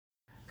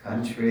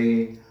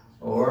country,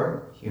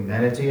 or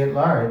humanity at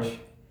large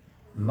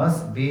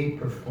must be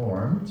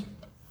performed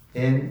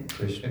in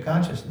Krishna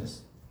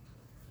consciousness.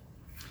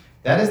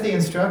 That is the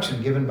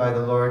instruction given by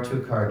the Lord to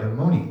Karda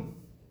Muni.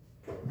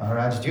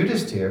 Maharaj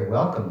Yudhishthira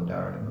welcomed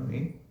Narada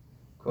Muni.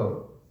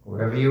 Quote,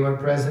 "Wherever you are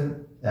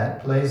present,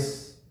 that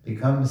place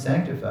becomes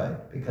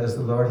sanctified, because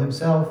the Lord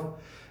himself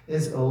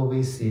is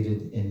always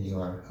seated in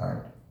your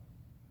heart."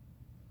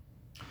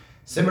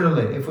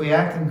 Similarly, if we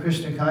act in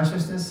Krishna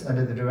consciousness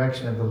under the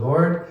direction of the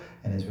Lord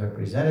and his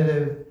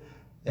representative,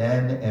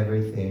 then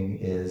everything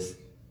is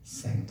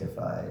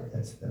sanctified.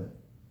 That's the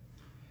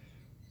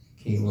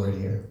key word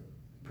here.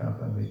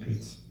 Prabhupada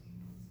repeats.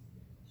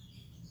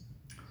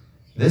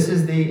 This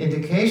is the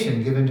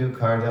indication given to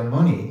Karda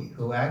Muni,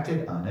 who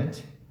acted on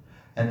it,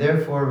 and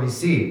therefore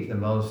received the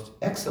most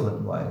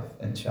excellent wife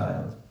and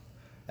child,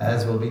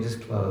 as will be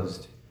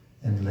disclosed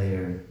in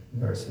later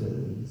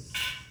verses.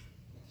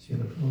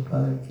 Srila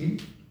Prabhupada ki.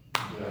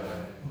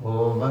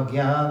 Om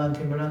Ajnana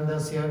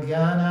Timrandasya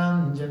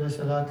Jnanam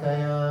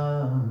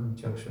Jalasalakaya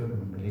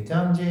Chakshuram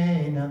Militam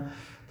Jena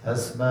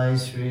Tasmai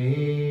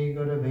Sri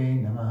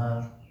Gurave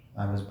Namaha.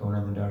 I was born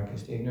in the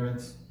darkest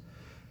ignorance,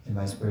 and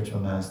my spiritual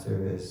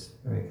master is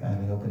very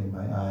kindly opening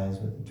my eyes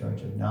with the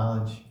torch of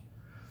knowledge.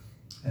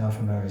 I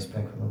offer my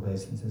respectful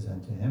obeisances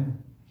unto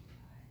him.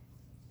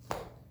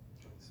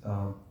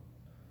 So,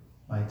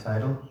 my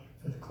title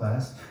for the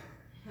class,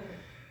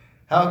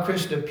 How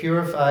Krishna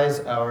Purifies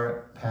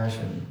Our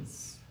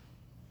Passions.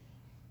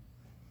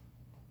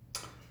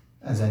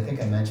 As I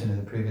think I mentioned in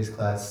the previous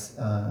class,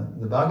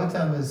 the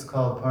Bhagavatam is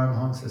called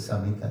Paramhamsa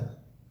Samhita.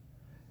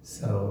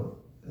 So,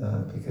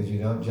 because you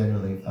don't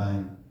generally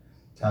find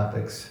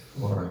topics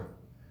for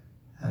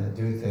how to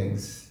do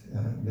things,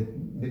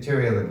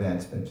 material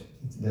advancement.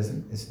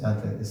 It's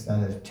not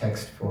a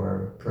text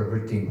for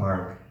pravritti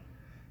marg,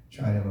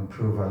 trying to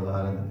improve our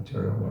lot in the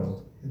material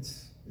world.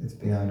 It's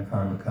beyond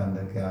karma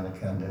kanda, jnana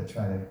kanda,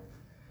 trying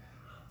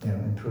to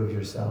improve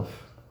yourself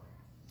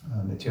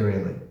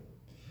materially.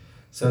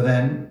 So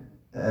then,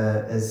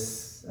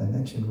 as I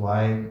mentioned,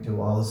 why do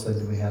all of a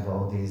sudden we have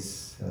all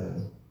these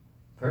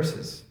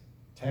verses,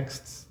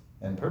 texts,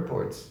 and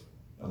purports,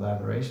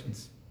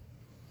 elaborations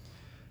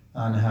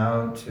on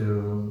how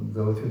to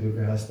go through the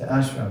Grihastha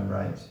ashram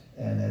right?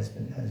 And has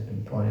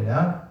been pointed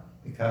out,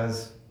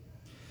 because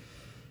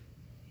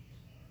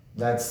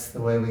that's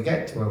the way we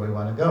get to where we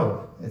want to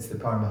go. It's the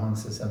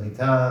Paramahansa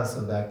Samhita,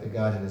 so back to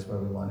Godhead is where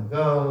we want to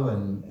go,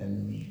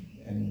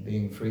 and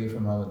being free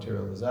from all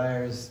material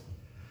desires.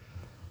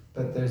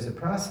 But there's a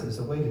process,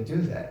 a way to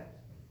do that.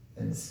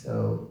 And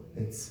so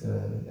it's,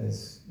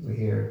 as we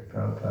hear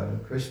Prabhupada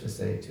and Krishna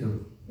say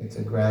too, it's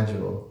a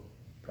gradual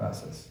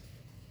process.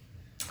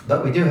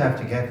 But we do have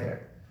to get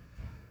there,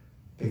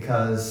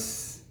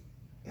 because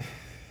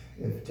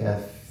if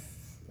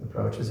death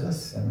approaches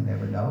us, and we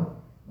never know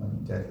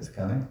when death is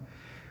coming,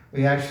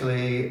 we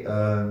actually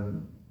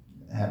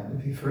have to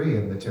be free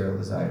of material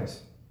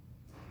desires.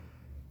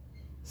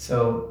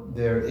 So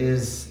there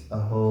is a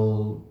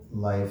whole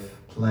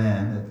life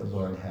plan that the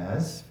Lord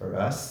has for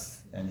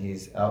us, and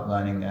he's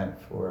outlining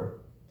that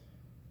for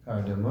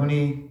Karda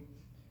Muni,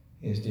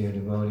 his dear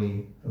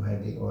devotee who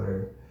had the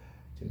order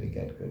to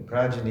beget good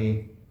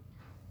progeny.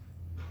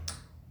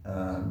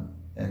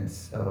 And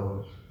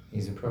so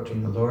he's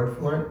approaching the Lord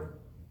for it,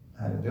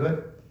 how to do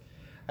it.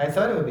 I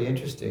thought it would be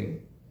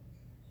interesting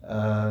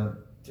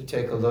to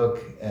take a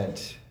look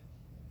at,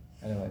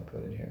 how do I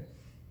put it here,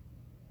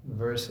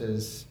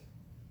 verses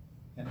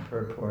and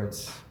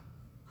purports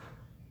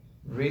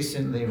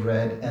recently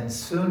read and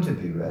soon to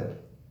be read,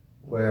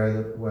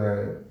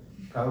 where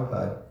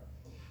Prabhupada,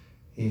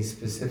 he's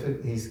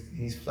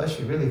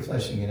really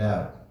fleshing it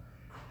out,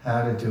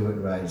 how to do it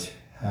right,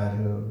 how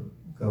to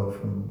go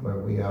from where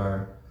we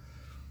are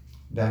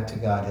back to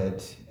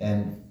Godhead,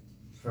 and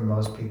for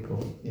most people,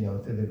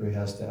 through the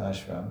Grihastha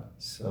ashram.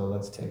 So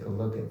let's take a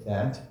look at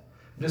that.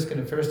 I'm just going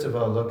to first of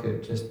all look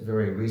at just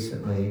very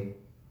recently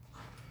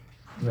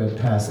read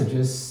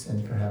passages,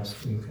 and perhaps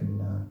we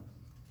can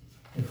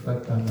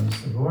reflect on them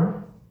some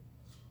more.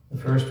 The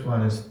first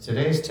one is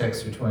today's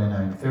text for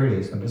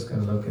 29:30, so I'm just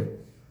going to look at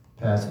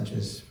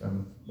passages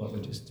from what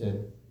we just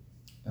did,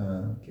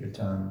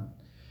 Kirtan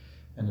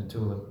and the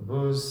Tula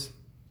Prabhus.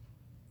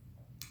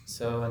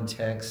 So in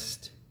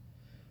text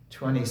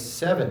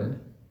 27,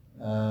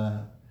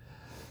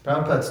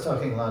 Prabhupada's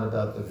talking a lot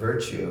about the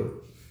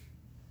virtue,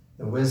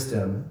 the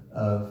wisdom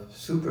of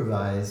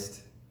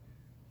supervised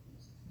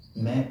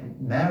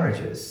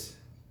marriages,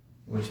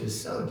 which is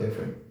so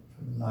different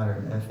from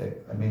modern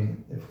ethic. I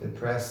mean,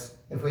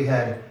 if we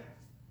had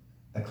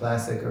a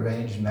classic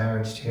arranged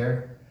marriage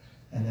here,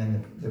 and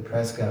then the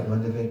press got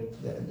wind of it,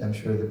 I'm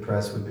sure the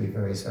press would be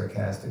very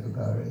sarcastic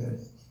about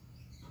it.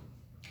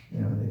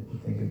 They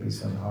think it'd be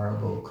some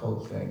horrible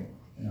cult thing,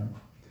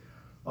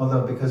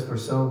 Although, because we're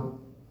so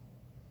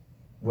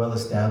well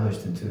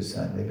established in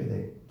Tucson, maybe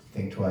they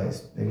think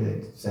twice. Maybe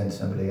they send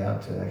somebody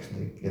out to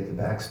actually get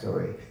the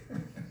backstory.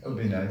 That would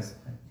be nice.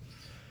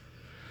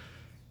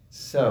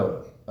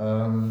 So,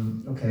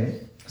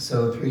 Okay,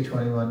 so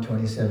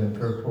 321.27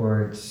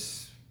 purport.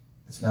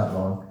 It's not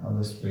long. I'll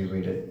just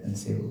reread it and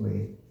see what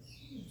we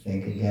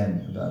think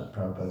again about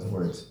Prabhupada's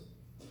words.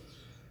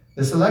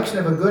 The selection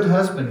of a good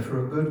husband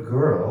for a good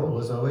girl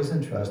was always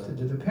entrusted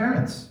to the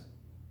parents.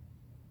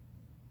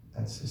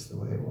 That's just the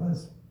way it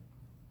was.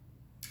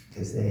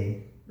 Because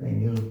they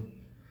knew,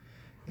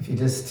 if you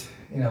just,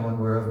 when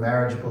we're of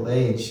marriageable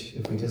age,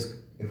 if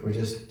we're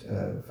just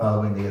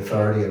following the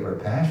authority of our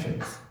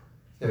passions,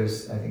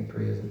 there's, I think,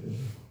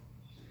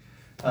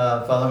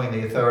 following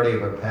the authority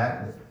of our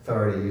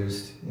authority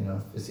used,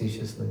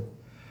 facetiously,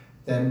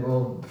 then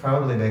we'll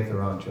probably make the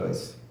wrong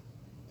choice,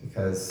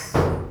 because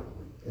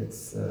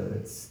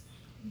it's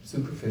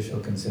superficial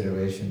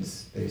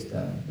considerations based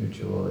on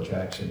mutual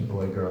attraction,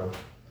 boy-girl.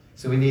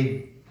 So we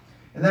need,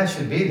 and that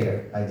should be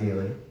there,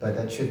 ideally, but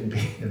that shouldn't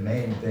be the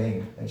main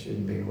thing. That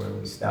shouldn't be where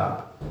we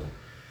stop.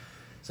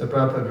 So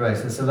Prabhupada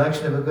writes, the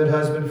selection of a good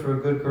husband for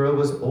a good girl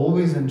was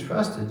always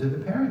entrusted to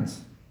the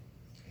parents.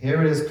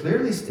 Here it is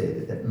clearly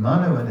stated that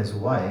Manu and his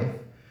wife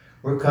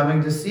were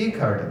coming to see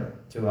Kardama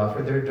to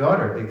offer their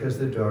daughter because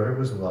the daughter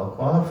was well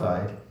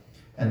qualified,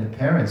 and the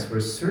parents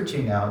were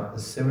searching out a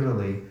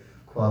similarly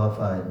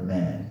qualified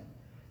man.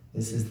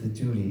 This is the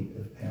duty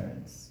of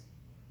parents.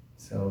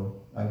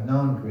 So I've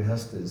known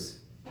grihastas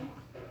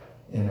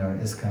in our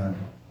ISKCON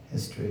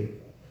history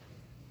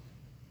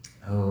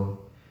who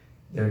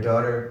their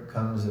daughter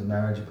comes of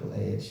marriageable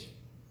age,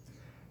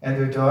 and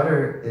their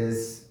daughter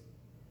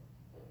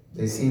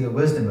they see the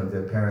wisdom of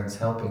their parents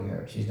helping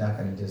her. She's not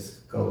going to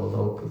just go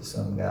elope with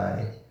some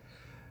guy.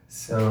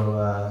 So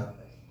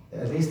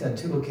at least on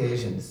 2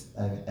 occasions,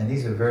 and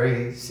these are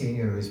very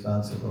senior,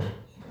 responsible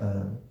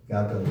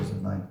godbrothers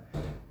of mine,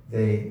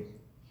 they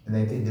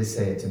did just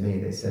say it to me.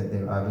 They said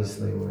they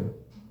obviously were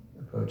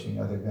approaching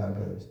other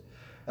godbrothers.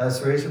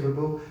 Suresvara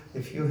Prabhu,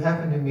 if you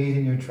happen to meet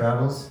in your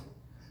travels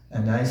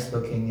a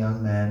nice-looking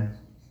young man,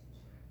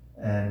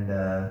 and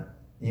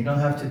you don't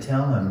have to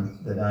tell him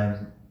that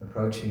I'm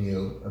approaching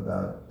you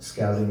about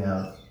scouting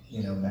out,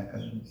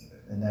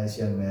 a nice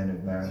young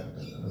man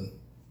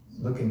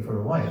looking for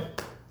a wife.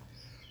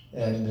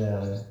 And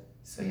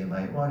so you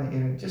might want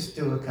to just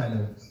do a kind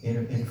of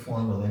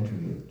informal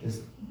interview,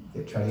 just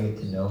try to get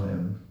to know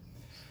him.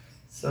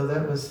 So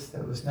that was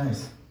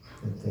nice,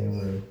 that they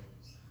were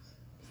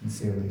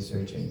sincerely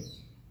searching.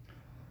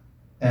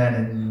 And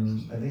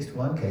in at least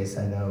one case,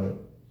 I know,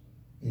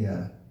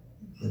 the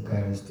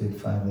parents did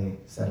finally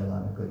settle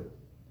on a good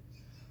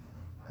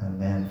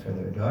man for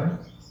their daughter.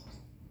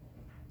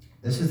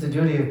 This is the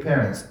duty of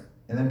parents.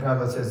 And then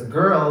Prabhupada says,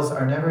 girls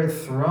are never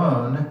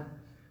thrown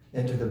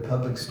into the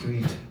public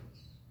street.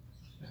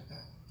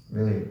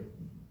 Really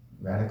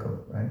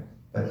radical, right?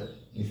 But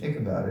you think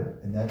about it,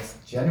 and that's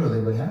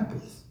generally what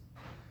happens.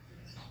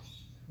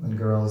 When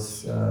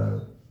girls,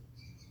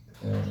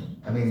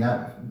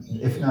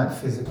 if not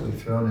physically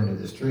thrown into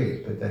the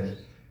street, but then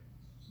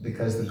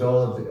because the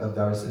goal of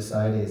our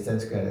society is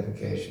sense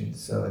gratification,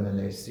 and then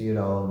they see it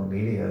all in the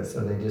media, so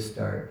they just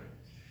start,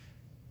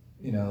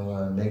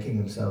 making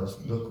themselves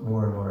look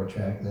more and more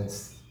attractive.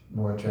 That's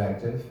more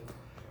attractive,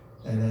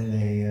 and then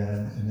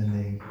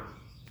they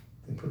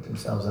put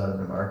themselves out in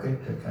the market.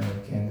 They're kind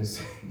of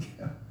canvassing.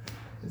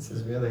 This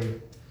is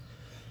really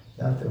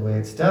not the way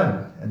it's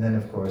done. And then,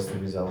 of course, the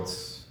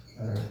results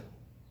are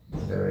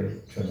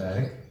very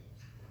traumatic.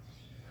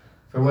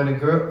 For when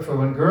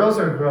girls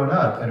are grown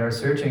up and are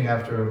searching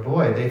after a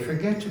boy, they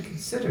forget to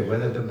consider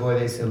whether the boy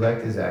they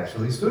select is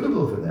actually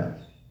suitable for them.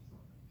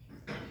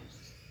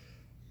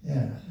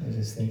 Yeah, they're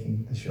just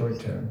thinking the short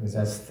term, because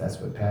that's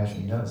what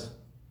passion does.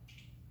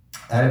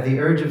 Out of the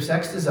urge of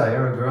sex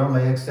desire, a girl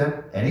may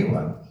accept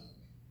anyone,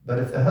 but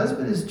if the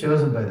husband is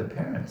chosen by the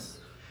parents,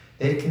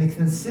 they can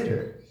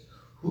consider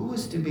who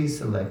was to be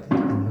selected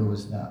and who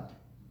was not.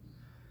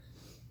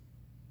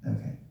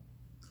 Okay.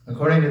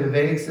 According to the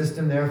Vedic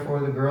system, therefore,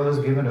 the girl is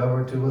given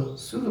over to a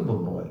suitable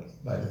boy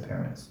by the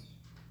parents,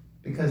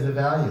 because the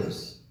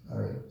values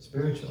are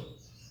spiritual.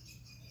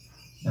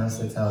 Now,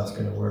 that's how it's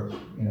going to work,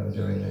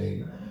 during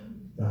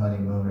the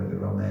honeymoon or the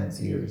romance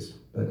years,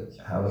 but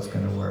how it's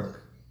going to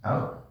work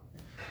out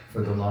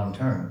for the long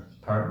term,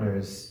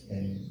 partners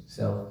in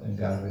self and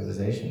God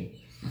realization.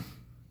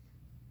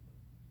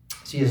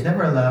 She is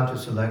never allowed to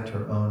select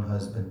her own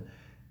husband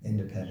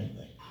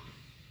independently.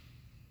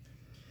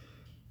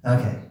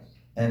 Okay.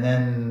 And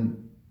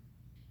then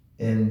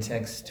in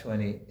text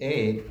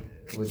 28,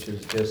 which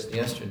was just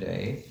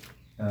yesterday,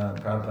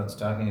 Prabhupada's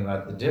talking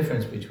about the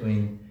difference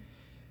between,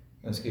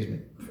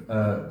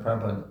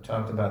 Prabhupada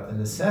talked about the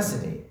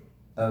necessity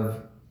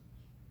of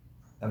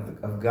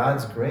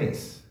God's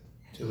grace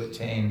to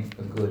attain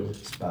a good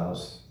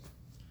spouse.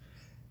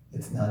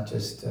 It's not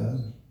just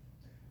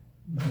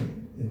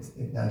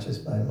not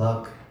just by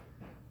luck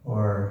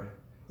or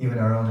even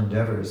our own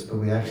endeavors, but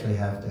we actually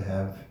have to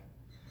have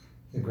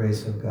the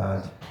grace of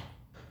God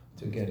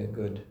to get a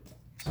good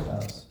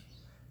spouse.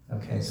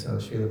 Okay, so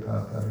Srila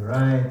Prabhupada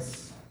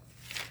writes,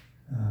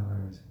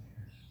 where is it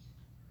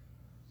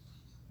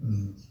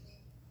here?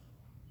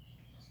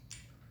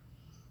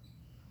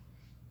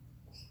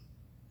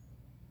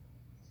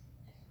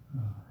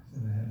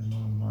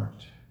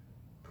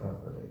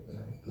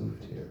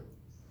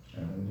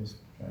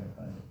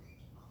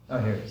 Oh,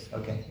 here it is.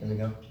 Okay, here we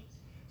go.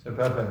 So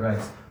Prabhupada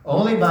writes,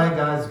 only by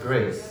God's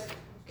grace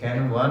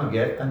can one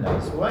get a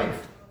nice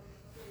wife,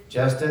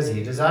 just as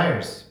he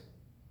desires.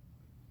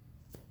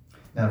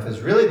 Now, if it's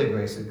really the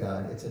grace of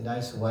God, it's a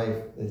nice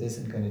wife that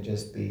isn't going to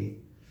just be,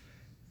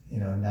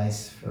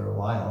 nice for a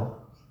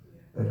while,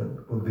 but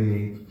it will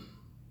be,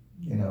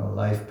 a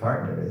life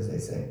partner, as they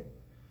say.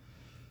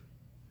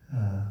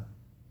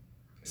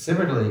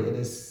 Similarly, it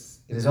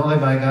is only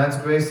by God's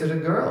grace that a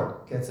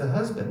girl gets a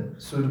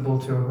husband suitable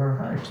to her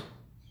heart.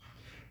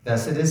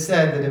 Thus it is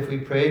said that if we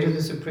pray to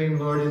the Supreme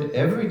Lord in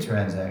every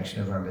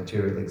transaction of our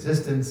material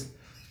existence,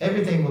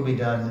 everything will be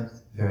done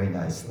very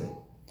nicely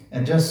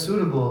and just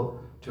suitable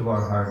to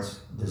our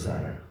heart's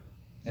desire.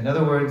 In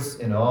other words,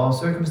 in all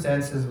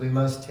circumstances, we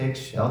must take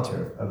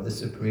shelter of the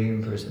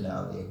Supreme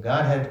Personality of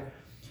Godhead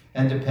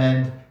and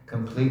depend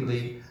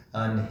completely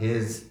on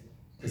His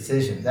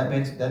decision. That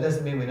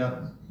doesn't mean we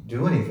don't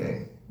do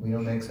anything. We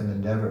don't make some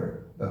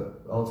endeavor,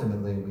 but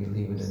ultimately we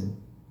leave it in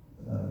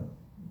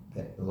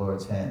the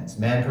Lord's hands.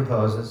 Man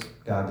proposes,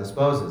 God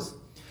disposes.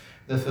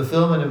 The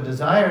fulfillment of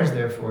desires,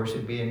 therefore,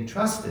 should be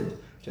entrusted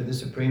to the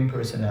Supreme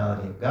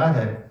Personality of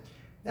Godhead.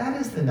 That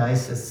is the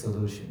nicest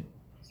solution.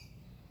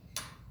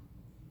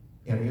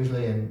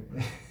 Usually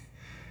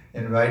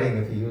in writing,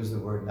 if you use the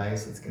word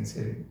nice, it's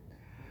considered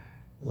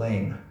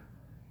lame.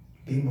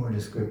 Be more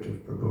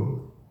descriptive,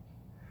 Prabhu.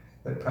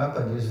 But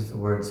Prabhupada uses the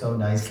word so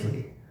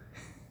nicely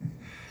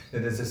that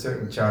there's a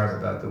certain charm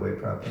about the way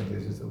Prabhupada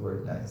uses the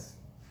word nice.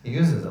 He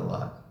uses it a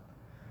lot.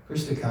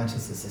 Krishna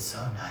consciousness is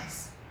so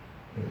nice,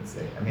 he would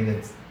say.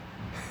 It's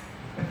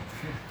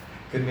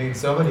could mean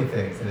so many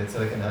things, and it's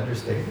like an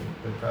understatement,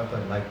 but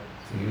Prabhupada liked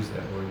to use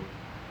that word.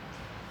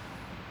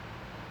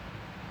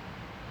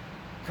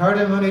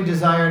 Karna Muni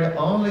desired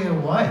only a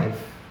wife,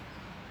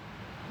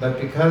 but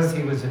because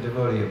he was a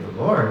devotee of the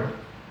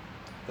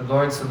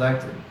Lord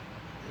selected.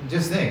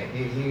 Just think,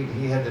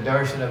 he had the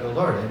darshan of the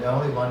Lord, and the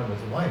only one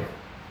was a wife.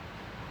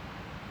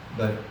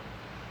 But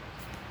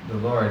the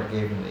Lord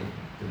gave him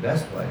the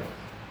best wife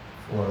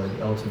for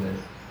the ultimate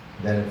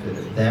benefit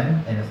of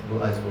them, and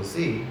as we'll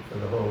see, for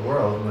the whole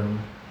world when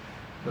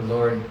the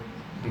Lord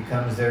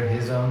becomes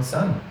his own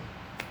son.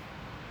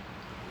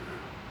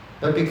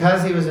 But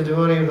because he was a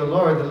devotee of the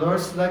Lord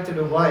selected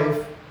a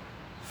wife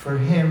for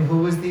him who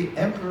was the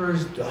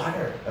emperor's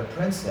daughter, a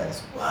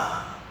princess.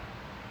 Wow!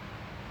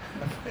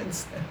 A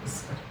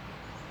princess.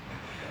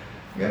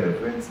 You got a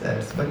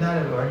princess, but not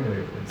an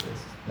ordinary princess.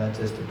 Not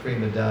just a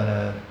prima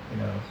donna,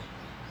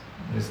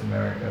 Miss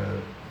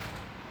America,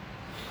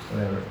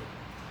 whatever.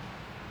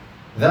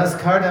 Thus,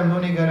 Karna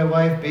Muni got a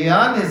wife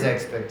beyond his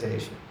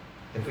expectation.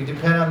 If we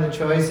depend on the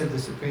choice of the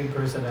Supreme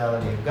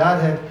Personality of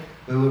Godhead,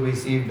 we will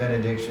receive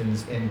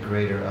benedictions in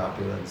greater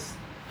opulence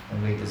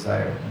than we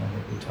desire. And I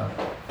think we talked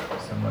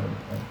somewhat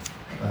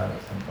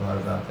a lot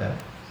about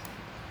that.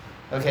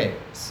 Okay,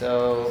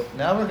 so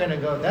now we're going to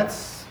go,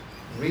 that's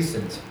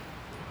recent,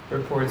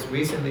 purports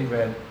recently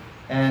read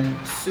and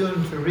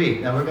soon to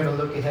read. Now we're going to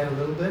look ahead a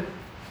little bit,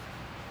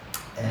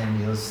 and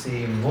you'll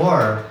see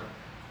more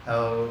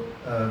how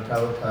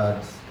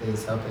Prabhupada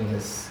is helping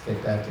us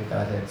get back to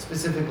Godhead,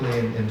 specifically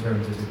in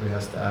terms of the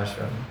Grihastha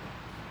ashram.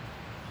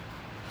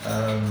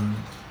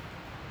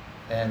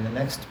 And the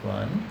next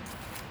one,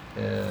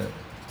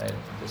 I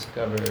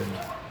discovered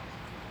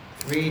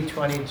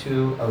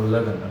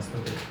 3:22:11. Let's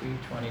look at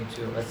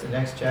 3:22. That's the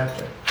next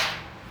chapter.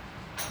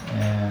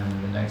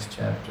 And the next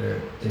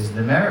chapter is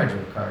the marriage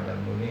of Karna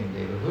Muni and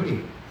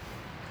Devahuti.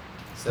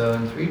 So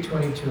in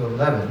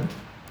 3:22:11,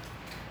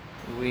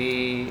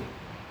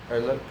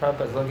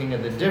 Prabhupada's looking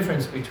at the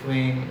difference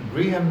between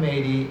Griha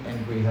Medi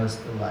and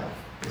Grihastha life.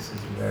 This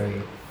is a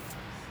very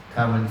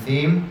common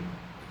theme,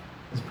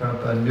 as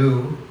Prabhupada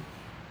knew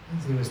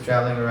as he was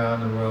traveling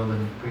around the world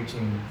and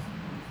preaching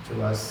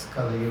to us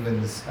Kali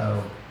Yugans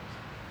how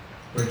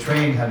we're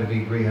trained how to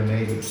be Griha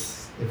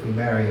Medis. If we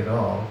marry at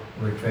all,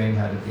 we're trained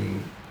how to be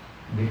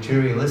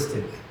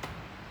materialistic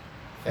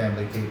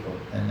family people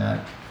and not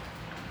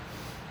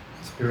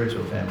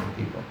spiritual family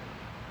people.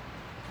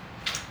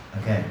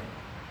 Okay.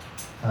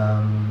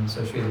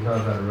 So Srila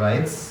Prabhupada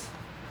writes,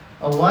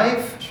 a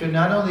wife should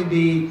not only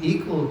be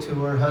equal to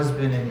her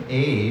husband in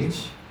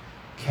age,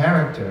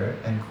 character,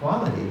 and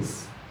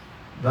qualities,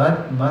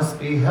 but must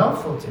be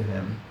helpful to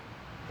him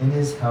in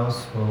his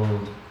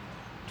household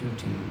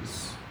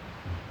duties.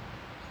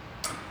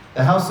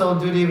 The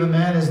household duty of a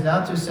man is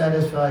not to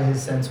satisfy his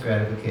sense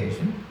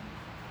gratification.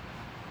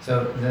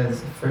 So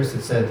first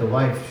it said the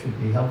wife should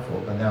be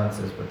helpful, but now it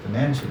says what the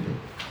man should be.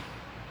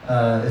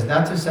 Is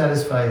not to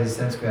satisfy his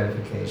sense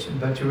gratification,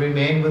 but to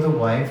remain with a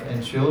wife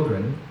and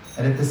children,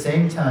 and at the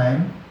same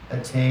time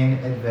attain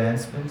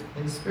advancement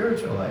in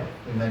spiritual life.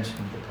 We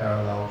mentioned the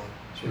parallel,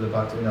 Srila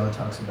Bhaktivinoda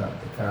talks about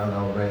the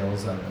parallel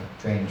rails on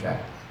a train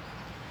track.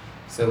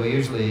 So we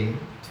usually,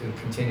 to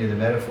continue the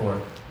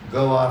metaphor,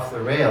 go off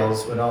the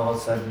rails when all of a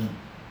sudden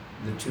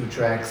the two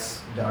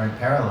tracks aren't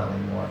parallel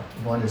anymore.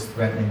 One is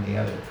threatening the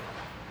other.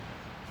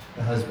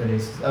 The husband, he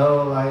says,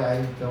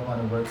 I don't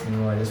want to work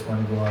anymore, I just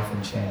want to go off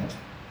and chant.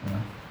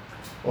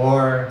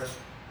 Or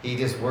he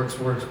just works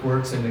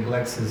and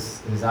neglects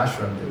his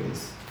ashram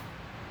duties,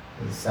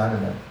 his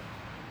sadhana.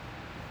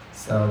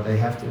 So they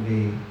have to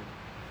be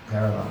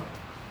parallel.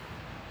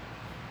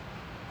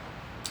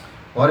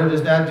 One who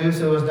does not do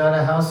so is not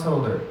a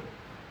householder,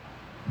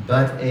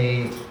 but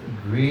a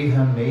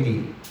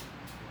grihamedi.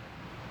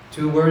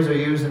 Two words are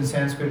used in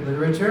Sanskrit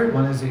literature.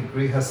 One is a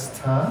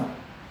grihastha,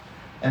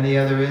 and the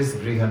other is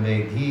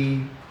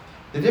grihamedi.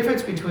 The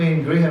difference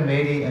between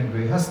grihamedi and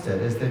grihastha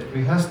is that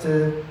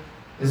grihastha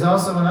is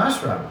also an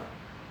ashram.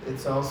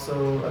 It's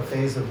also a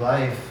phase of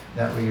life,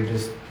 that where you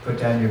just put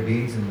down your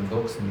beads and the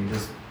books and you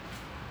just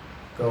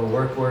go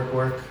work.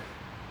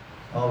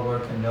 All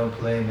work and no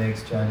play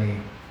makes Johnny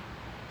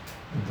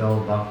a dull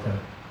bhakta.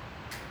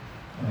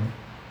 Right?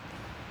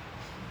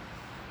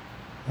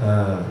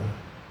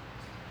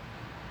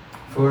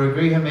 For a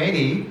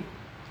grihamedi,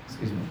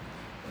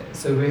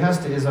 so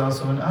grihastha is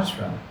also an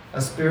ashram,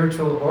 a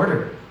spiritual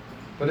order.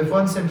 But if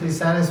one simply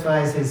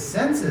satisfies his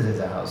senses as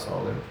a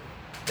householder,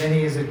 then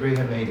he is a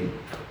grihamedi.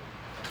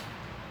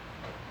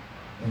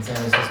 In San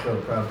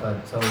Francisco,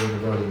 Prabhupada told the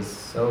devotees,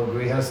 so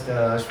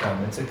grihastha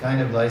ashram, it's a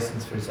kind of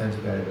license for sense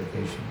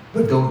gratification,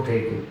 but don't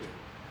take it.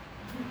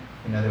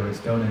 In other words,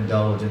 don't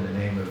indulge in the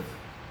name of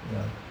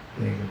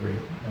being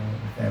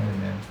a family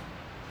man.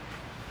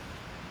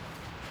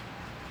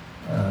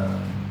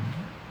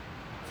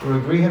 For a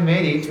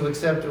grihamedi, to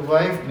accept a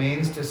wife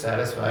means to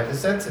satisfy the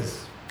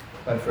senses.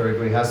 But for a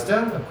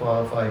grihastha, a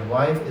qualified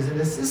wife is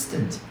an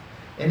assistant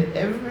in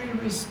every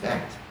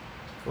respect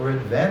for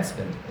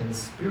advancement in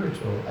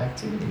spiritual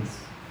activities.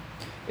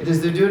 It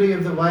is the duty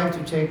of the wife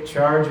to take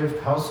charge of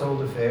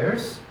household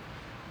affairs.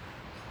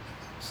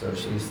 So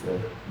she's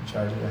in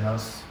charge of the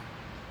house,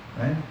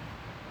 right?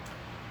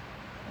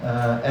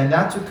 And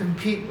not to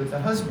compete with the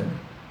husband.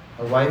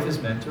 A wife is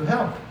meant to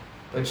help,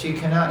 but she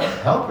cannot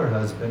help her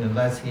husband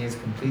unless he is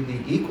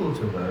completely equal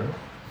to her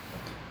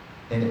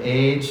in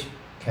age,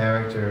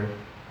 character,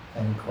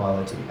 and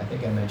quality. I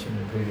think I mentioned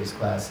in the previous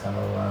class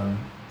how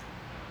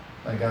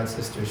my god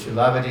sister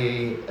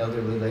Shilavati,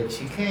 elderly lady,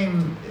 she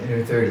came in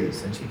her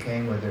 30s and she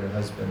came with her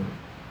husband,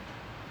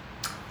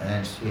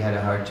 and she had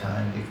a hard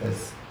time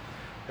because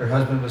her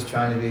husband was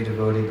trying to be a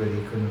devotee but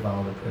he couldn't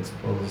follow the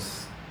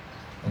principles,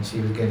 and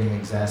she was getting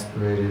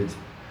exasperated,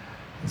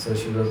 and so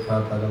she wrote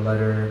Prabhupada a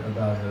letter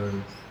about her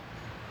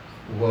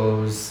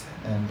woes,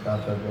 and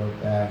Prabhupada wrote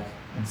back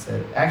and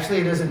said, actually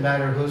it doesn't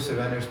matter who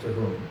surrenders to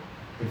whom.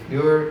 If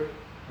you're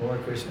more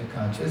Krishna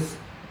conscious,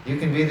 you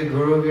can be the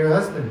guru of your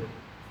husband.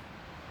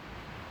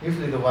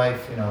 Usually the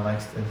wife,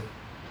 likes to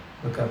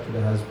look up to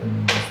the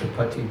husband, as the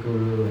pati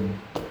guru,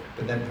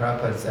 but then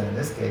Prabhupada said in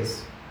this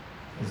case,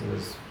 because it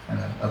was kind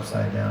of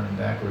upside down and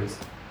backwards,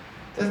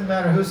 it doesn't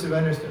matter who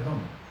surrenders to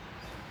whom.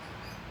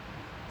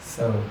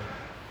 So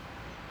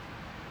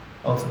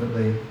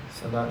ultimately,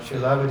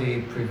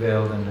 Shilavati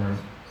prevailed, and her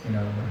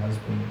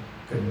husband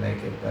couldn't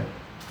make it, but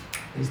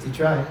at least he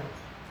tried.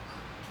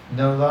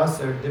 No loss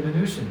or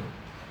diminution.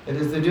 It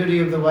is the duty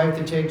of the wife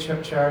to take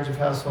charge of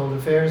household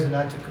affairs and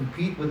not to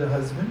compete with the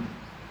husband.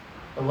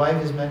 A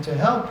wife is meant to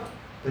help,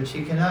 but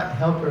she cannot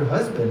help her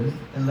husband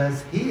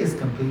unless he is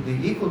completely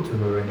equal to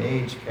her in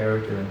age,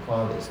 character, and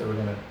quality. So we're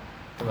going to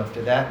come up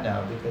to that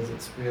now, because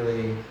it's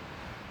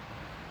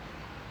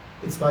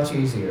much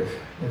easier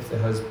if the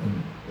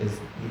husband is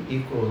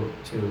equal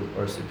to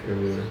or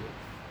superior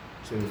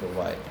to the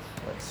wife.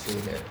 Let's see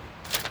here.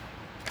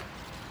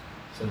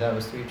 So that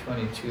was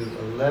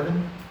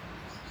 322.11.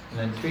 And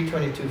then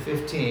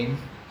 322.15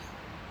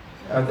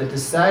 are the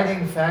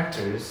deciding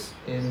factors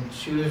in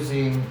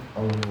choosing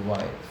a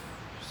wife.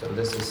 So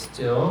this is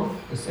still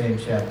the same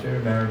chapter,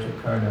 marriage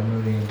of Karna,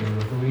 Muni, and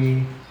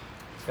Devahudi.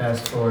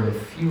 Fast forward a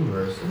few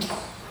verses.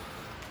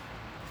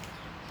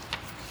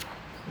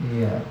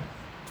 Yeah.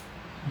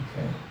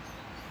 Okay.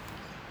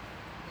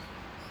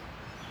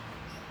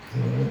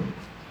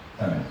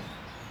 All right.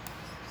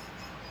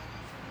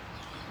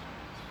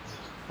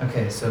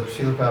 Okay, so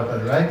Srila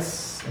Prabhupada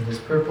writes in his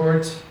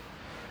purport,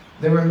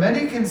 there were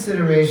many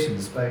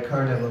considerations by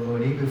Kardama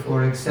Muni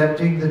before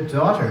accepting the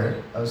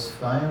daughter of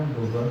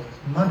Swayambhuva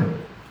Manu.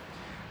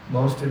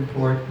 Most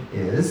important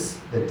is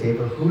that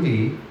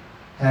Devahudi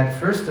had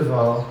first of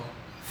all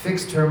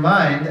fixed her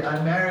mind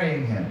on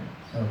marrying him.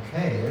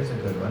 Okay, there's a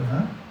good one,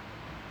 huh?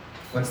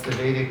 What's the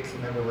Vedic,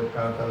 remember what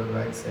Prabhupada would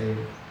write, say,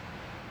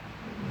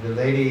 the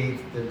lady,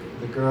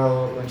 the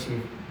girl,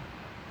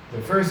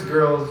 the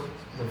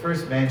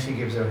first man she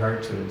gives her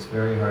heart to, it's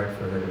very hard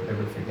for her to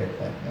ever forget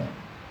that man.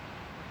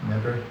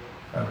 Remember?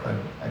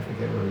 Prabhupada, I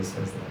forget where he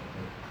says that.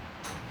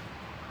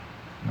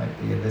 It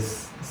might be in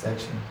this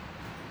section.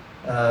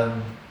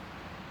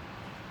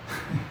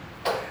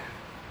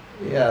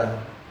 Yeah,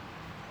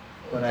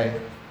 when I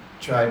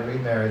tried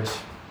remarriage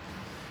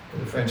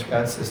with a French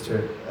god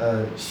sister,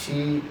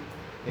 she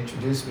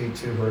introduced me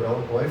to her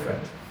old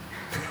boyfriend.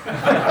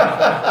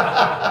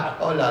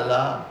 Oh la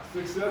la.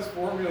 Success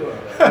formula.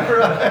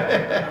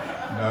 Right.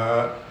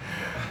 No.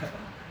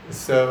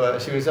 So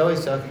she was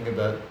always talking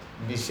about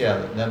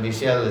Michel. Now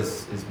Michel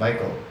is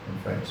Michael in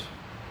French.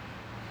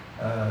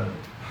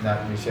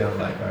 Not Michel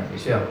like Aunt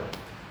Michel.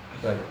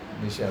 but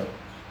Michelle.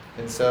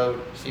 And so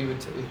she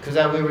would, because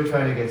we were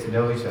trying to get to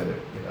know each other,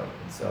 you know.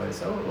 And so I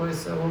said,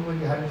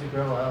 how did you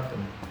grow up?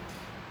 And,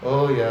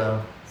 oh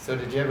yeah. So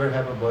did you ever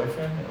have a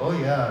boyfriend? Oh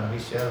yeah,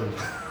 Michelle.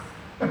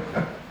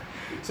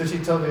 So she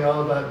told me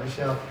all about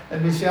Michelle.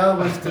 And Michelle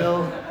was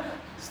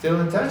still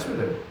in touch with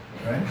her,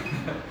 right?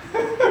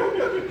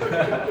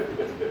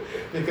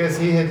 Because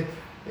he had,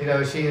 you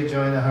know, she had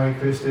joined the Hare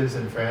Krishnas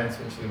in France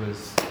when she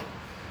was,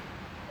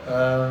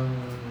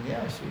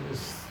 she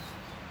was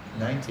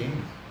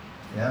 19,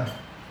 yeah.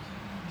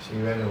 She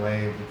ran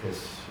away because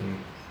she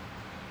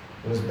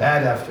was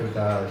bad after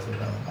God, you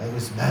know. I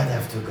was bad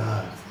after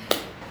God.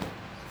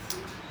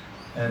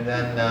 And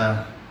then,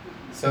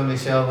 so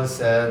Michelle was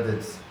sad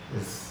that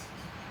his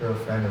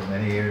girlfriend of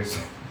many years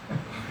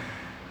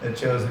had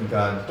chosen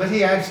God. But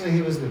he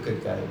was a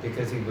good guy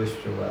because he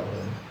wished her well.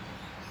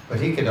 But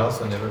he could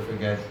also never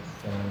forget,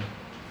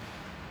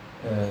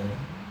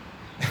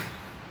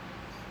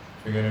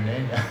 forget her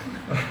name now.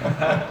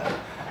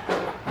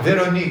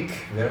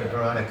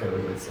 Veronica,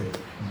 we would say.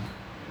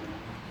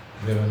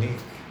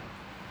 Veronique.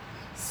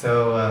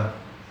 So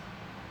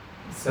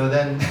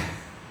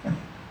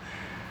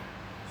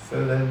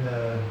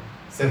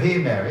he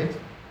married,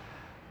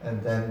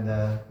 and then,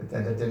 but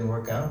then it didn't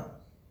work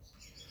out.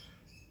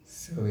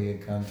 So he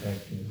had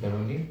contacted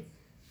Veronique.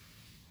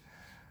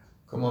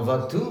 Comment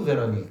vas-tu,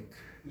 Veronique?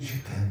 Je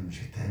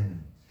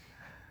t'aime.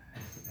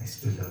 I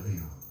still love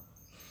you.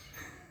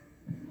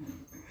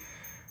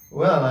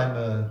 Well,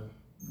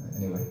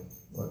 anyway,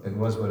 it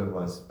was what it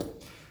was.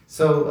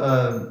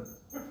 So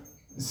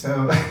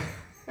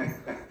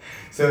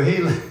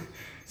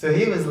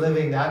he was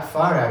living not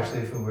far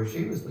actually from where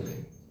she was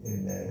living,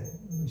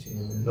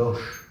 in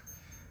Loche,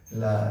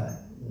 La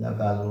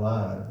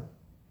Valois,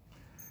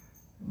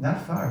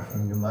 not far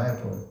from New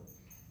Mayapur.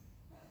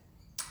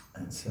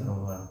 And so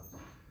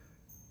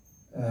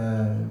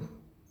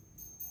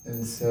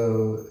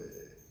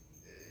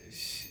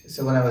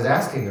when I was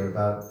asking her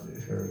about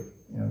her,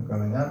 you know,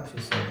 growing up, she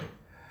said,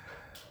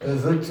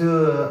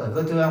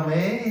 veux-tu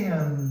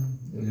aimer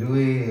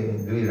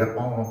Louis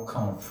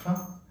rencontre?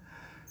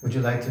 Would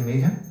you like to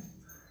meet him?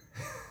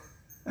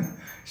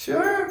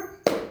 Sure.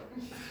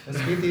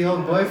 Let's meet the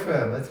old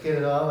boyfriend. Let's get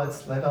it all.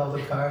 Let's let all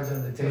the cards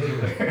on the table.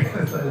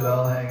 Let's let it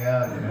all hang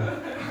out, you know.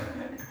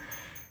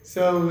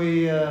 So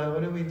we,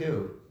 what did we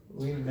do?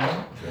 We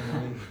met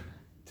and we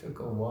took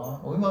a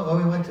walk. We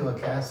went to a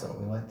castle.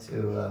 We went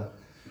to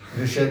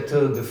le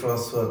château de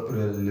François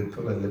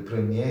le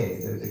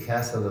Premier, the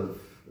castle of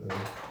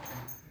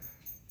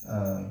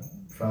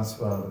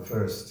François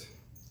I.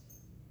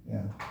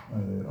 Yeah,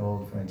 one of the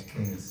old French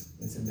kings.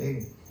 It's a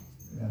big,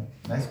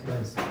 nice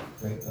place,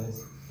 great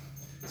place.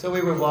 So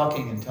we were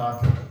walking and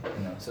talking,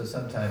 you know, so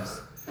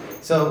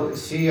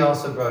she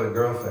also brought a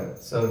girlfriend.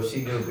 So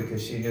she knew,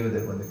 because she knew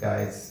that when the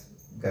guys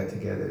got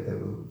together that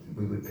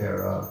we would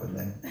pair off, and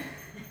then,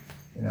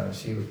 you know,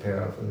 she would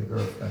pair off with a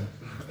girlfriend.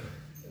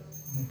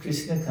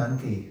 Krishna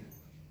Kanti,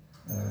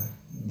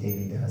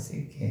 Devi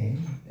Dasi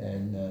came,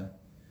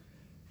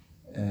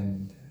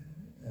 and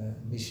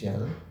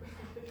Michelle.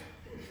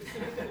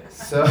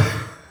 So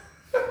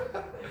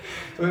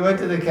we went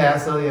to the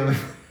castle. Yeah,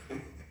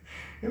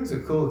 it was a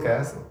cool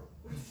castle.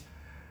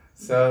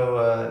 So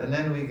and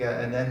then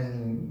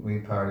we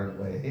parted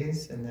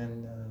ways, and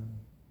then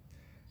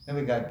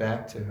we got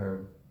back to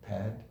her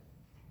pad.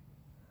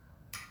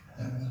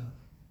 What do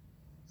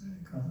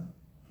they call it?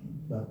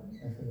 But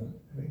I forget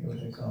what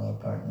they call an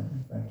apartment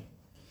in French.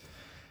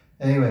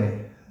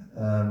 Anyway,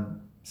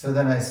 so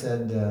then I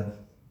said,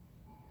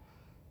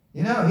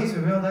 you know, he's a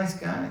real nice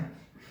guy.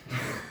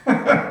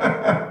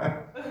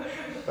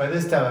 By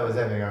this time I was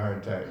having a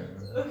hard time,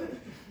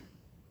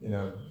 you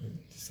know,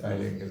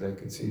 deciding, because I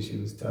could see she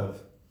was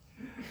tough.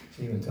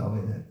 She even told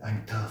me that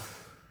I'm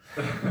tough.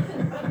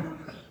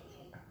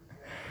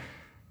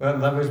 But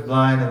lovers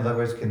blind and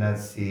lovers cannot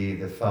see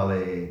the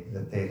folly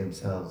that they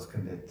themselves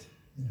commit.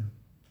 You know,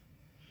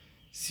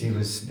 she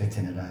was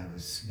smitten and I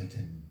was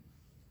smitten.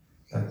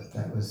 But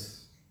that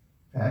was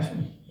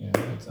passion. You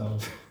know, that's all.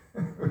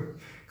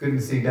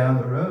 Couldn't see down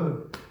the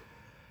road.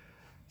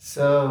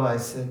 So I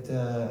said,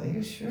 are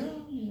you sure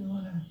you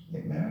want to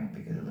get married?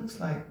 Because it looks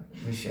like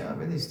Michelle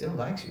really still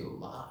likes you a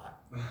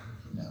lot.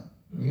 You know,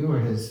 you were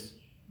his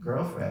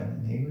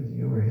girlfriend, and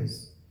you were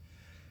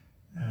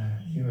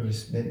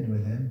smitten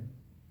with him.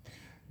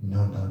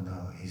 No,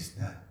 he's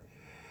not.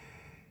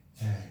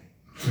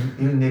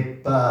 Il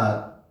n'est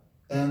pas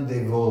un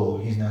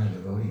dévot. He's not a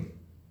devotee.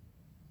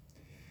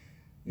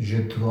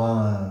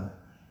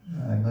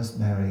 I must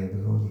marry a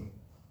devotee.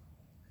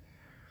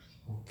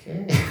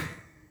 Okay.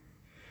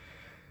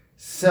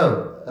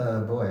 So,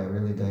 boy, I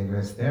really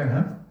digressed there,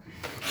 huh?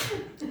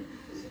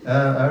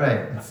 All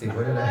right, let's see,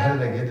 how did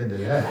I get into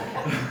that?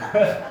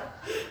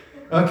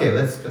 Okay,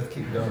 let's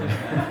keep going.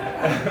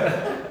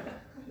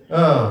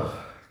 Oh,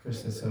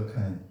 Krishna's so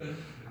kind.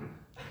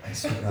 I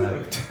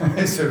survived.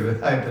 I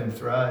survived and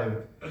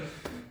thrived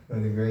by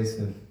the grace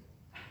of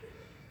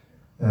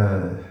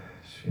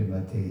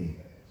Srimati.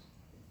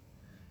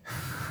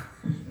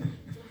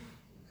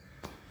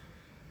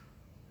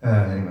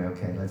 Anyway,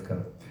 okay, let's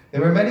go.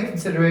 There were many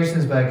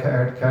considerations by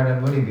Karna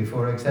Muni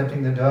before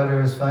accepting the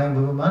daughter as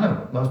Swayambhuva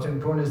Manu. Most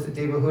important is that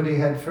Devahuti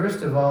had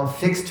first of all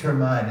fixed her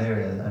mind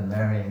on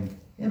marrying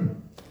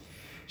him.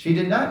 She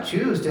did not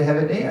choose to have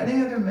any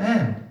other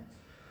man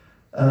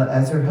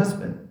as her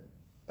husband.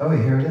 Oh,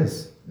 here it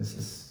is.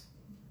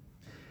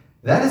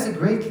 That is a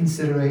great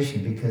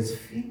consideration because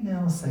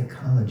female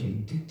psychology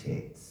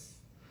dictates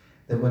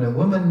that when a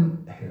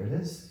woman, here it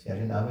is, I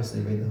didn't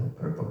obviously read the whole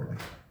purport.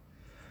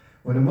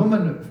 When a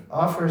woman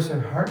offers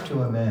her heart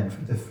to a man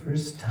for the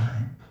first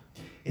time,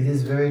 it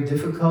is very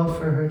difficult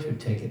for her to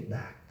take it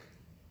back.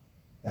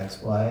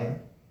 That's why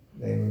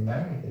they were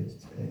married,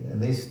 at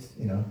least,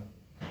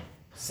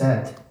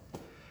 set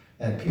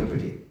at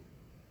puberty.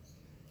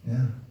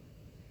 Yeah.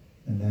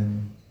 And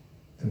then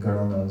the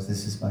girl knows,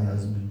 this is my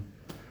husband.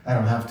 I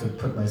don't have to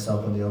put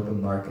myself on the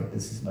open market.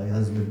 This is my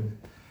husband.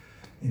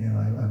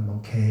 I'm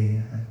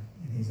okay. And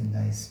he's a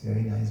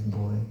very nice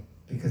boy.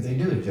 Because they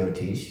do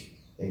Jyotish.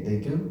 They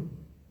do.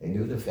 They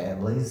do the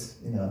families.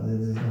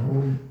 There's a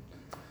whole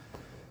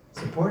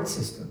support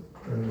system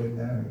for a good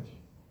marriage.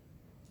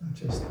 Not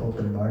just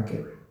open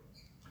market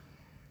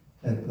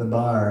at the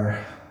bar,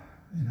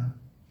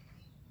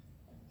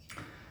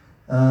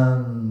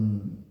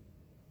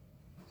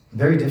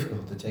 Very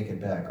difficult to take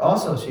it back.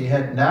 Also, she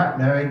had not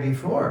married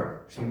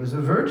before. She was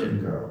a virgin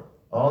girl.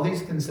 All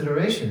these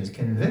considerations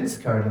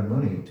convinced Karna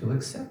Muni to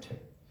accept her.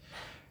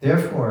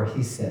 Therefore,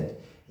 he said,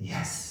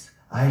 yes,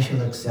 I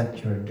shall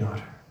accept your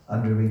daughter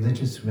under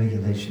religious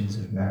regulations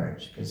of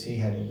marriage, because he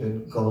had a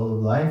good goal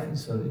of life, and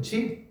so did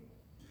she.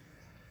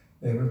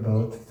 They were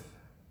both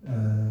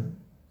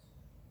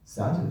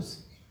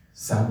sadhus,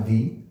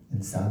 sadhvi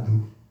and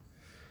sadhu.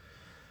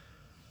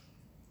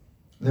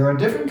 There are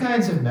different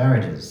kinds of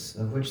marriages,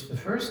 of which the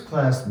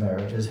first-class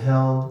marriage is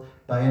held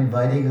by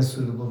inviting a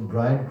suitable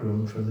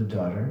bridegroom for the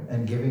daughter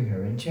and giving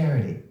her in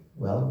charity,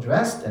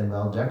 well-dressed and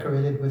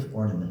well-decorated with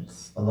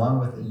ornaments, along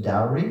with a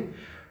dowry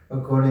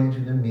according to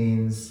the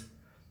means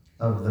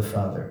of the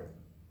father.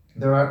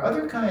 There are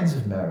other kinds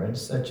of marriage,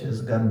 such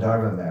as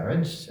Gandharva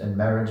marriage and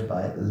marriage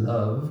by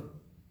love,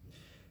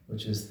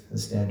 which is the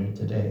standard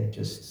today,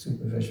 just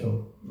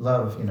superficial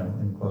love,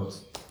 in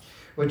quotes,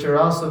 which are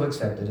also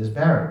accepted as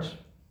marriage.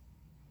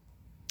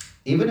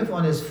 Even if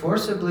one is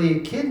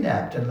forcibly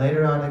kidnapped and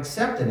later on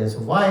accepted as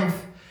a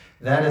wife,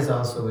 that is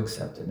also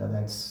accepted. Now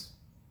that's,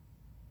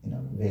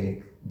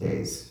 Vedic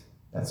days.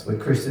 That's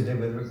what Krishna did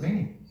with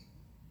Rukmini.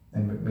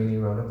 And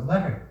Rukmini wrote him a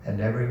letter and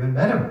never even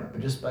met him.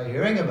 But just by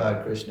hearing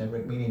about Krishna,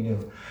 Rukmini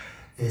knew,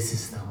 this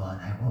is the one.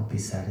 I won't be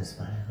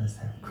satisfied unless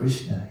I have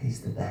Krishna.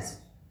 He's the best.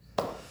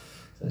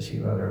 So she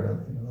wrote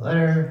her a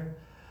letter.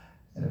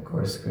 And of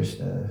course,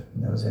 Krishna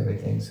knows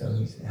everything. So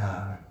he said,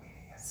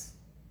 Rukmini, yes.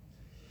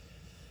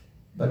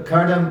 But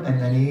Kardam,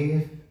 and then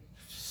he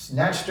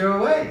snatched her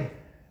away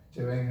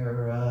during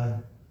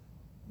her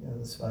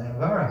the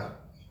Swayamvara.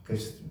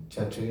 Because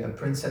a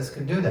princess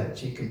could do that.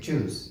 She could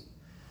choose.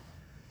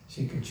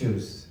 She could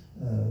choose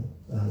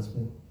the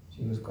husband.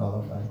 She was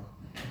qualified.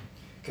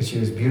 Because she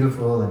was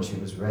beautiful and she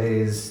was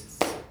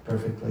raised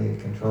perfectly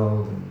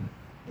controlled.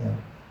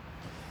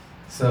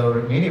 So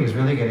Rukmini was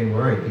really getting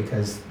worried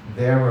because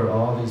there were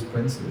all these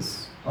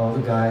princes, all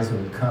the guys who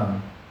had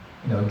come,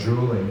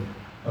 drooling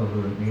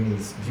over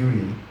Rukmini's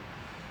beauty,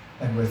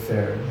 and with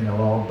their,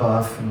 all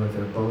buff and with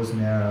their bows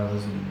and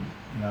arrows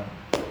and,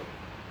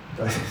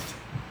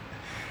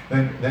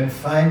 But then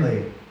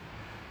finally,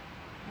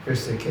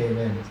 Krishna came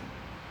in,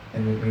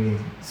 and Rukmini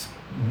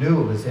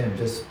knew it was him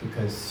just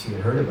because she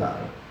had heard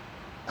about it.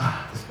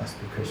 This must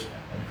be Krishna.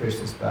 And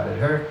Krishna spotted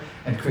her,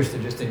 and Krishna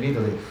just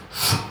immediately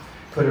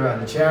put her on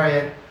the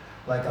chariot,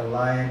 like a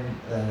lion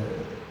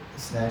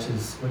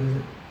snatches, what is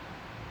it?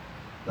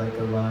 Like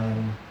a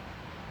lion,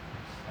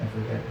 I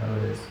forget how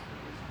it is,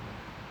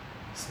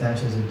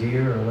 snatches a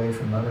deer away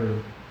from other,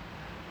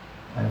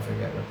 I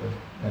forget what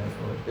the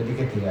metaphor is, but you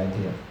get the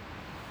idea.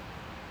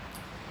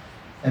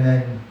 And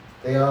then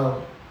they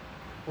all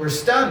were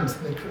stunned.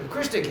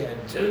 Krishna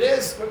can't do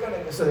this.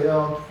 So they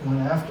all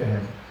went after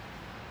him.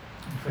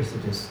 And Krishna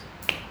just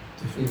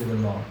defeated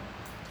them all.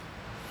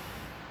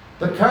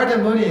 But Karna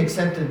Muni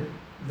accepted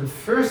the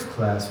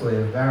first-class way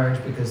of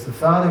marriage because the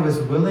father was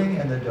willing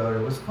and the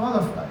daughter was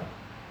qualified.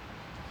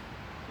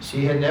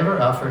 She had never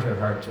offered her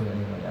heart to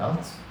anyone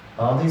else.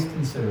 All these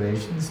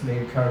considerations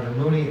made Karna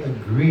Muni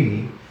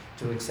agree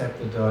to accept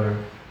the daughter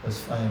as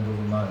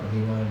Swayambhuva Manu.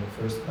 He wanted a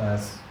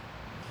first-class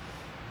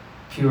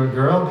pure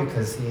girl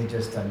because he had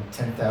just done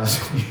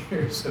 10,000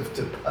 years of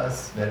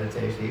tapas,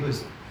 meditation. He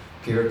was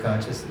pure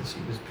consciousness.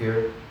 She was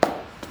pure.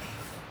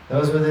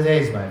 Those were the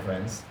days, my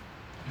friends.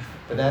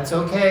 But that's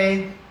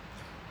okay.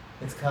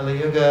 It's Kali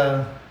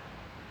Yuga,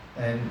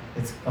 and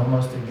it's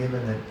almost a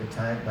given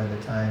that by the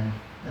time,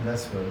 and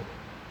that's for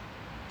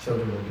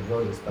children of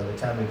devotees, by the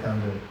time we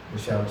come to the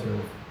shelter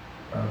of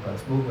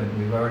Prabhupada's movement,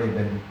 we've already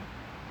been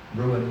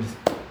ruined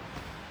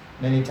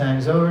many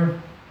times over.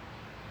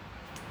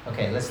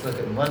 Okay, let's look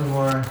at one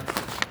more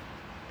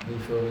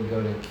before we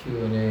go to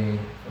Q&A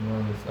for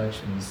more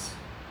reflections.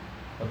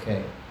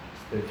 Okay,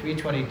 the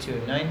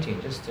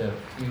 322.19, just a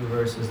few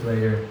verses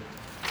later,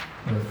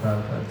 where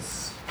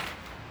Prabhupada's,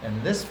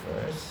 and this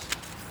verse,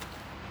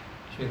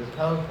 Srila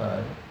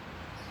Prabhupada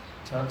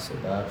talks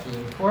about the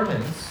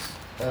importance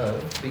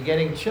of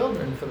begetting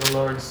children for the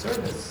Lord's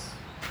service.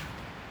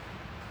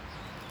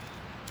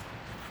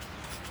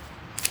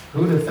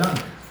 Who'd have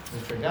thunk? We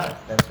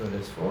forgot that's what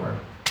it's for.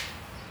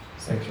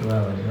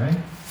 Sexuality, right?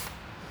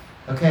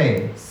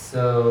 Okay,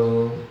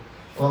 so,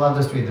 well, I'll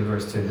just read the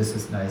verse too. This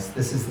is nice.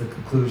 This is the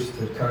conclusion,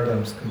 the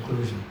Kardam's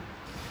conclusion.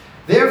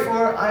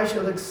 Therefore, I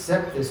shall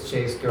accept this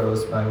chaste girl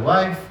as my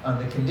wife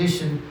on the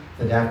condition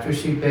that after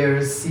she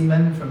bears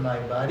semen from my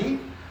body,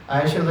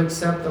 I shall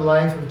accept the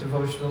life of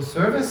devotional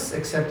service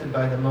accepted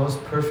by the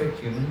most perfect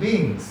human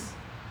beings.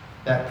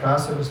 That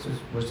process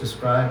was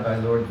described by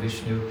Lord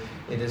Vishnu.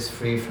 It is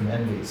free from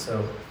envy.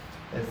 So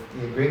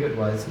the agreement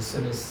was, as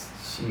soon as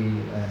she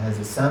has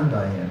a son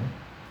by him,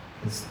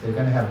 they're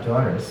going to have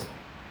daughters,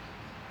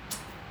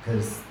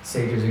 because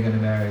sages are going to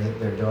marry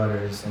their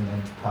daughters and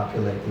then to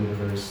populate the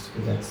universe.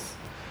 That's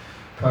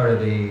part of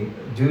the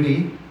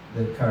duty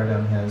that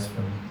Kardam has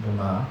from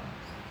Brahma.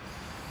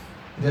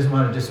 He doesn't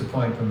want to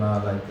disappoint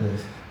Brahma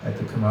like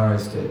the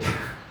Kumaras did.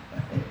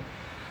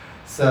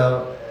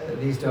 So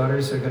these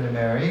daughters are going to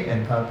marry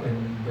and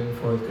bring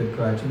forth good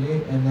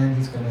progeny, and then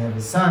he's going to have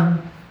a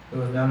son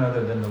who is none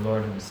other than the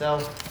Lord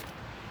himself.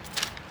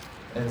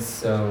 And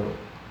so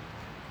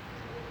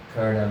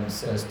Kardam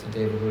says to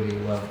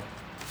Devahudi, well,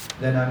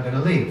 then I'm going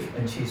to leave.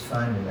 And she's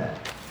fine with that,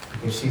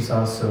 because she's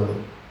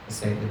also a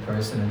saintly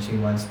person and she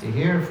wants to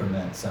hear from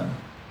that son.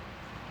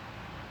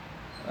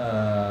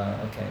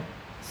 Okay,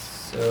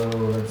 so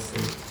let's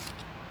see.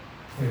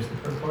 Here's the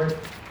purport.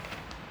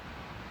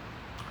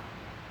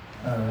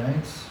 All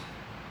right.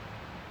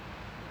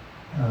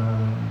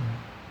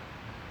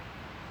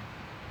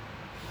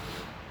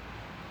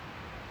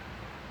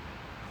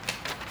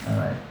 All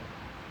right.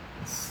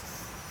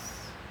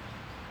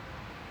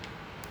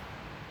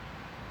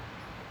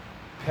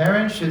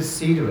 Parents should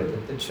see to it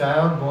that the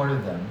child born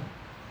of them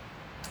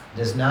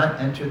does not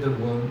enter the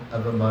womb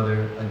of a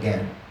mother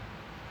again.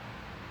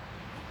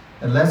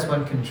 Unless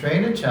one can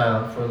train a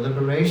child for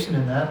liberation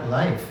in that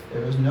life,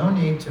 there is no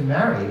need to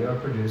marry or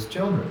produce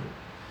children.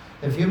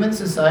 If human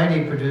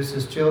society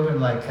produces children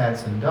like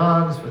cats and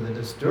dogs for the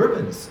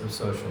disturbance of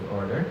social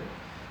order,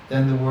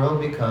 then the world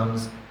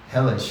becomes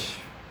hellish.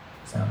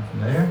 Sound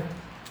familiar?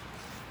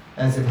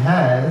 As it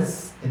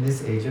has in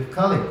this age of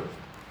Kali.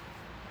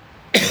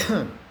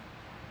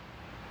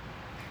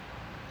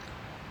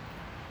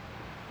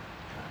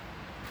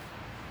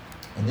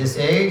 In this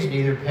age,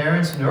 neither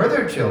parents nor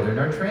their children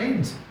are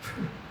trained.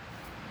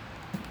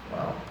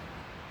 Wow.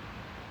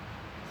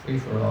 Free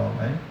for all,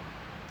 right?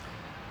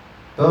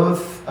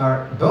 Both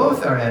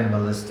are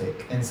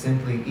animalistic and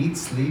simply eat,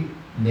 sleep,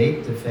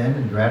 mate, defend,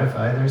 and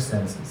gratify their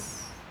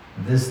senses.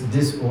 This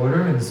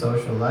disorder in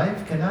social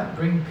life cannot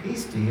bring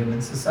peace to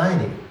human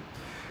society.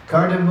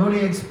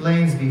 Kardamuni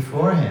explains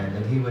beforehand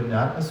that he would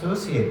not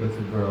associate with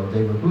the girl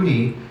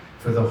Devahudi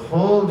for the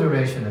whole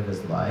duration of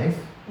his life,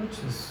 which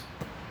is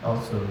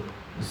also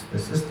the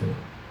system,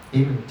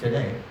 even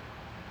today.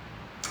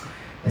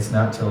 It's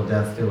not till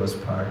death do us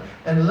part,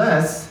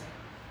 unless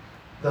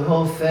the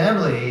whole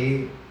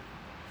family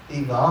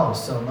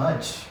evolves so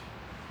much,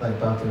 like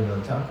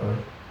Bhaktivinoda Thakur,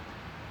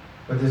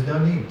 but there's no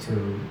need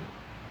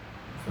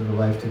for the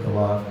wife to go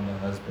off and the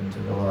husband to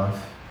go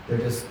off.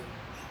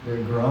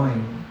 They're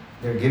growing,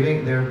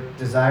 their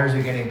desires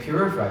are getting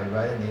purified,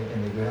 right,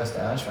 in the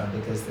Grihastha ashram,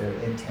 because they're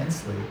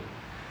intensely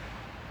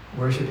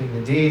worshipping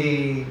the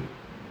deity,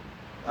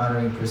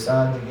 honoring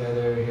prasad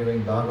together,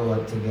 hearing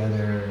Bhagavat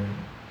together,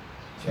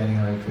 chanting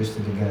Hare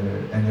Krishna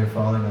together, and they're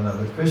falling in love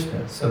with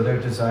Krishna. So their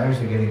desires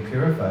are getting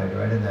purified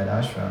right in that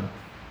ashram.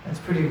 That's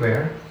pretty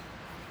rare,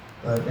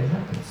 but it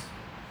happens.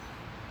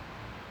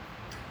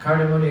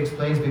 Kardamuni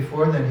explains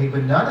before that he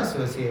would not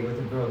associate with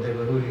the girl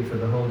Devahudi for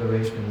the whole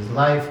duration of his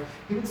life.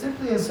 He would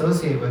simply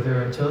associate with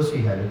her until she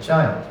had a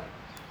child,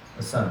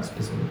 a son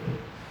specifically.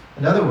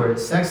 In other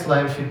words, sex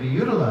life should be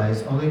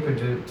utilized only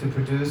to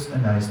produce a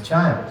nice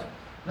child,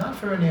 not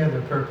for any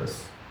other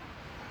purpose.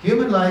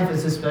 Human life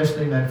is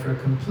especially meant for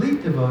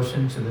complete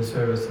devotion to the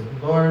service of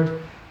the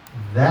Lord.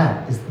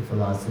 That is the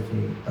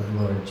philosophy of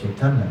Lord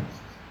Chaitanya.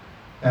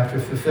 After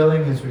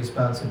fulfilling his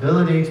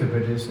responsibility to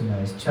produce a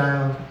nice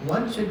child,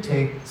 one should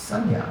take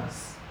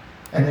sannyas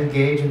and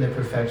engage in the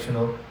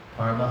perfectional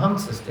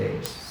Paramahamsa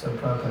stage. So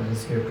Prabhupada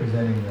is here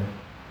presenting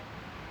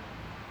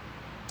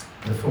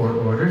the four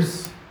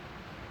orders,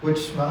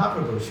 which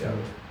Mahaprabhu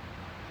showed,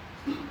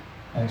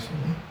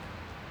 actually.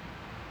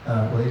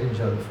 Well, he didn't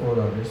show the four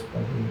orders,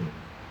 but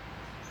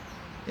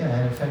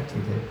in effect he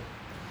did.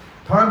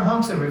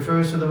 Paramhamsa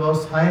refers to the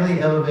most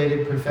highly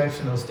elevated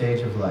perfectional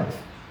stage of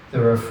life.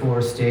 There are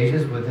four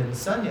stages within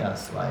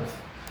sannyas life,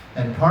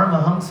 and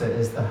Paramahamsa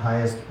is the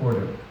highest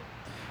order.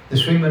 The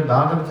Srimad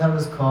Bhagavatam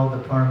is called the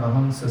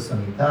Paramahamsa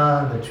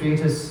Samhita, the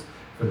treatise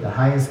for the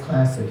highest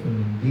class of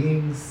human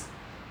beings.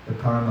 The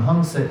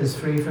Paramahamsa is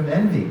free from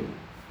envy.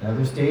 In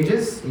other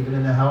stages, even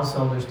in the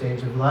householder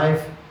stage of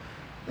life,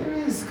 There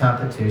is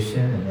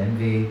competition and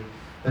envy,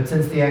 but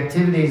since the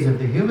activities of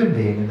the human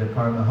being in the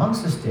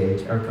Paramahamsa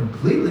stage are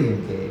completely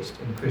engaged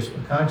in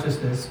Krishna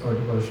consciousness or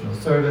devotional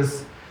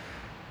service,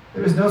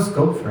 there is no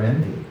scope for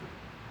envy.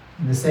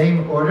 In the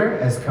same order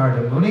as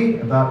Karda Muni,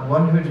 about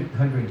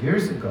 100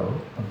 years ago,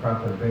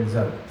 Prabhupada brings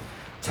up,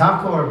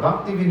 Thakur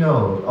Bhakti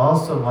Vinod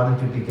also wanted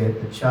to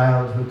beget a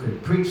child who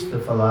could preach the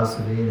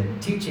philosophy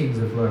and teachings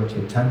of Lord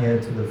Chaitanya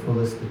to the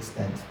fullest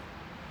extent.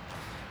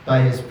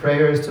 By his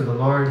prayers to the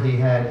Lord, he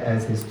had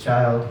as his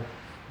child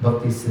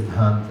Bhakti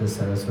Siddhanta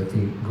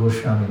Saraswati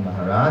Goswami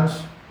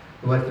Maharaj,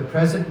 who at the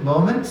present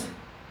moment,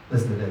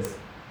 listen to this,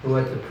 who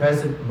at the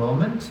present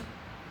moment,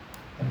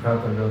 and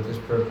Prabhupada wrote this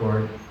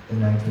purport in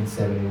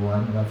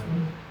 1971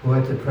 roughly, who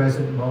at the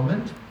present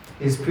moment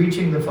is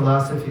preaching the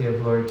philosophy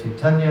of Lord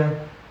Chaitanya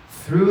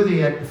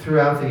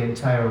throughout the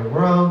entire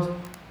world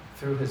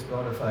through his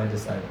bona fide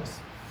disciples.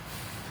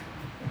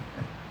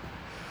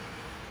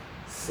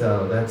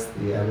 So that's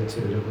the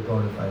attitude of a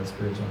bona fide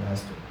spiritual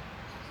master.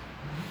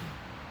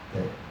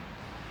 That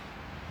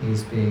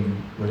he's being,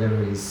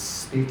 whatever he's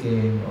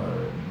speaking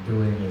or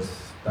doing is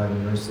by the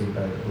mercy,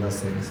 by the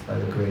blessings, by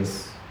the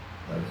grace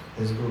of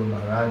his Guru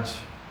Maharaj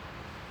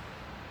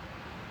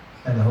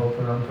and the whole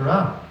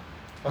Parampara.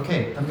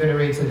 Okay, I'm going to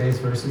read today's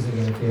verses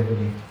again if you have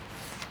anything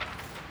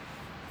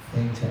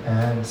to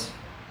add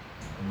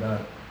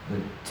about the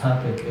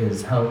topic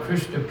is how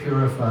Krishna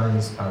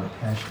purifies our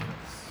passions.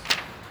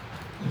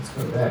 Let's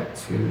go back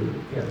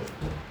to,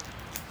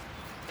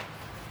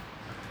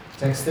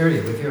 text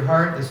 30. With your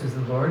heart, this is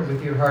the Lord,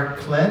 with your heart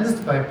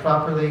cleansed by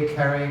properly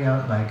carrying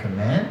out my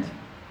command,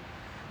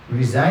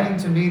 resigning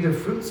to me the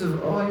fruits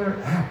of all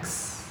your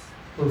acts,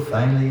 will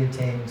finally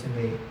attain to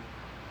me.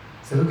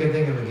 So who can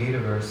think of a Gita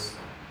verse?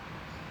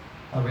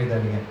 I'll read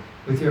that again.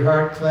 With your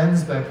heart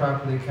cleansed by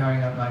properly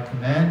carrying out my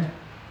command,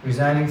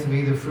 resigning to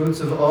me the fruits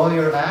of all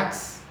your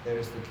acts,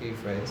 there's the key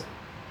phrase,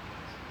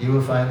 you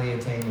will finally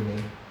attain to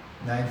me.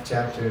 9th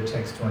chapter,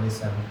 text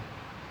 27.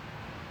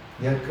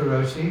 Yat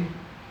Kuroshi,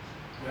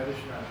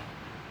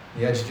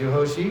 Yat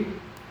Juhoshi,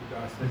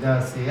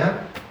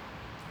 Vidasya,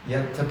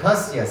 Yat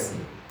Tapasyasi,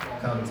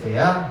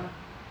 Kamteya,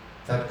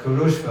 Tat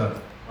Kurushva,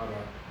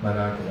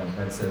 Marakadam.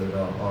 That says it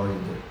all you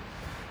do.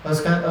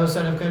 O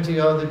son of Kunti,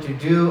 all that you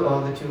do,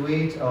 all that you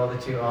eat, all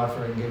that you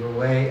offer and give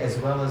away, as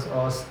well as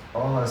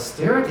all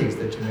austerities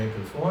that you may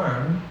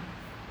perform,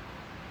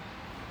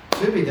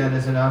 should be done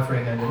as an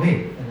offering unto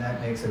me. And that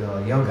makes it all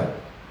yoga.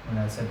 We're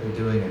not simply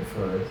doing it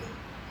for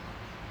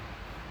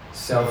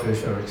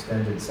selfish or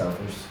extended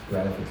selfish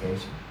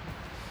gratification.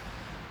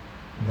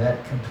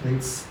 That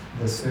completes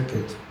the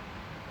circuit.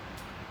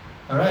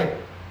 All right,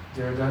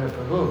 Suresvara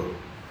Prabhu.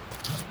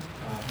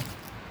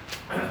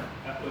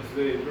 That was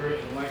a very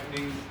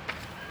enlightening,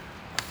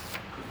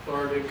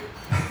 cathartic,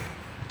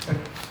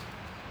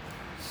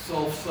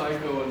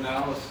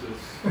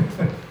 self-psychoanalysis you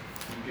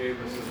gave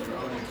us of your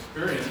own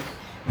experience.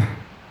 And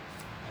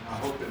I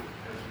hope it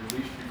has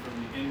released you from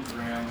the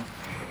engram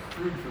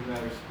accrued from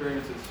that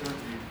experience. It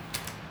certainly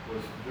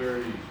was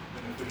very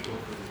beneficial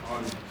for the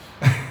audience.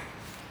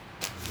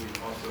 We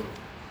also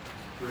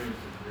experienced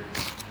a great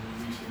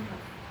releasing of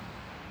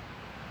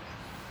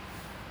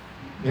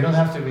You don't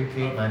have to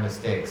repeat my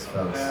mistakes,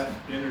 folks. past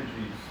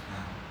energies.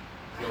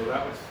 So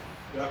that was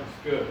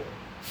good.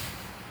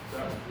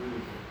 That was really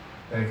good.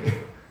 Thank you.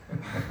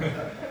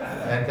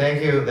 And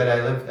thank you that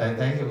I lived, and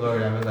thank you,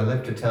 Lord, I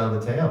lived to tell the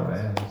tale,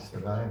 right? I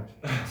survived.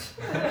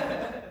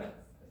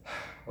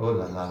 Oh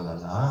la la la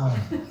la.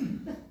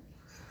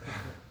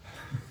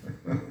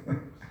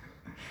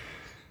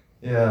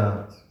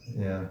 Yeah.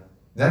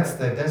 That's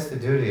the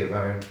duty of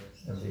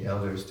the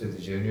elders to the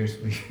juniors.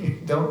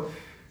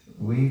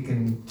 We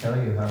can tell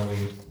you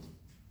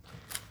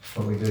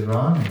what we did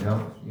wrong, and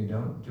you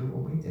don't do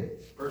what we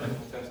did. Personal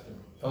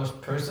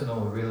testimony.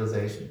 Personal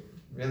realization.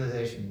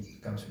 Realization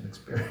comes from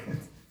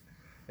experience.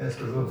 Yes,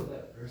 Guru.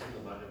 That verse in the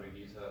Bhagavad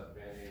Gita,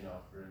 abandoning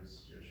all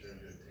fruits, you're sure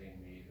to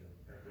attain me, the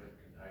perfect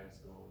and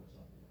highest goal or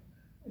something like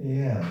that.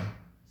 Yeah.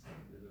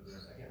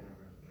 I can't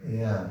remember.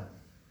 Yeah.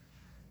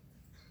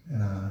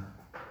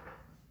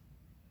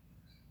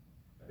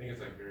 I think it's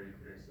like very,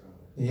 very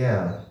similar.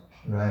 Yeah,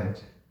 right.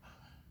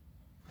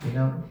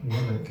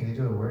 Can you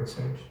do a word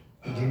search?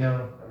 Did you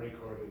know? I'm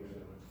recording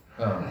it.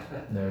 Oh,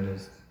 there it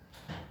is.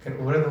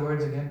 What are the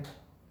words again?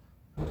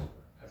 I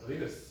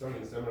believe it's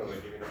something similar,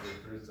 like giving up your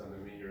fruits unto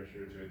me, you're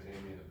sure to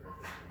attain me, the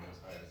perfect and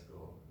most highest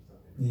goal or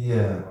something.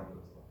 Yeah.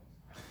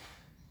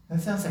 That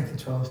sounds like the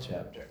 12th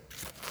chapter.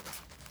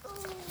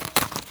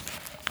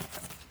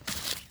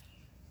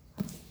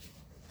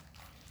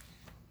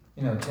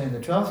 In the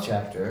 12th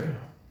chapter,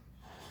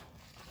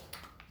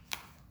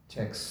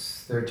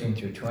 texts 13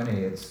 through 20,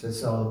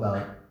 it's all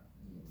about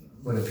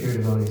what a pure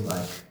devotee is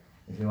like.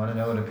 If you want to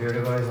know what a pure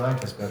devotee is like,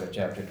 let's go to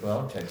chapter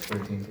 12, text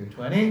 13 through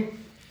 20.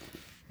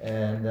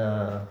 And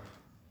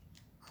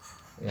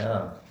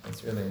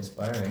it's really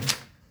inspiring.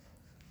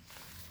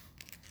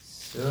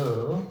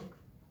 So,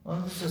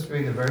 let's just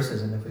read the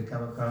verses, and if we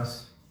come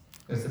across,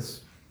 because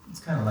it's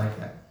kind of like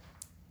that.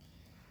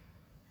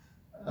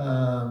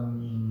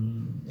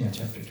 Yeah,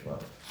 chapter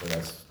 12. So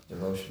that's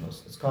devotional.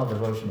 It's called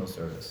devotional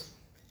service.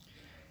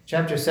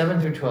 Chapter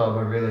 7 through 12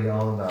 are really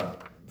all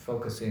about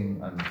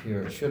focusing on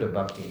pure Shuddha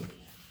Bhakti.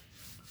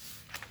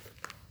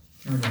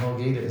 And the whole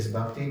Gita is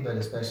Bhakti, but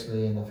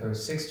especially in the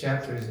first 6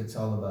 chapters, it's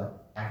all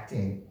about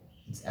acting.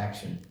 It's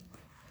action.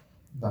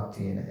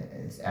 Bhakti, and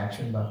it's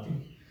action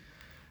Bhakti.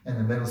 And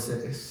the middle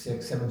 6,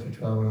 7 through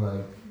 12 are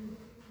like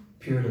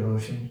pure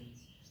devotion.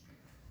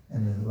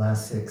 And the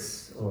last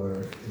 6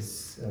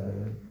 is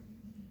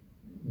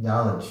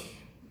knowledge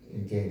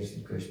engaged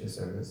in Krishna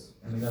service.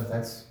 I mean,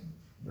 that's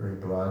very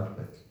broad,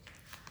 but...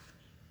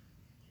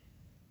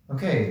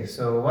 Okay,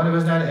 so one who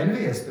is not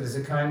envious, but is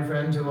a kind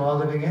friend to all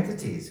living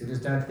entities, who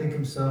does not think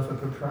himself a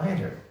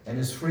proprietor, and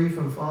is free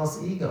from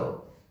false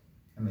ego.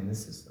 I mean,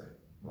 this is like,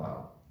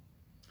 wow.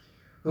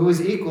 Who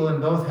is equal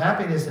in both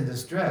happiness and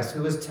distress,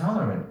 who is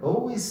tolerant,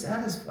 always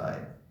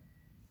satisfied.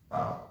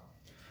 Wow.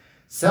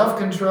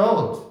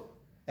 Self-controlled,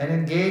 and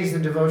engaged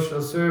in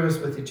devotional service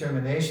with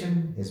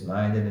determination, his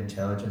mind and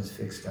intelligence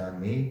fixed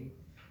on me.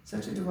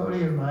 Such a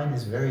devotee of mine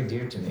is very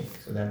dear to me.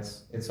 So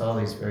it's all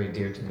these very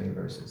dear to me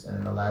verses. And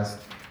in the last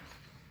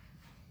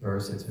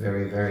verse, it's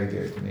very, very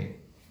dear to me.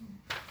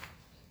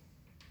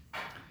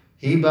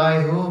 He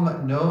by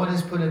whom no one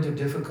is put into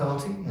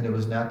difficulty, and who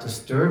was not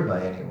disturbed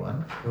by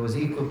anyone, who was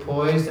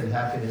equipoised in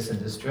happiness and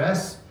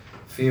distress,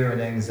 fear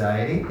and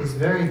anxiety, is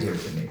very dear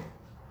to me.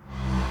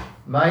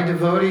 My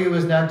devotee who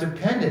is not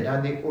dependent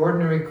on the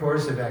ordinary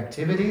course of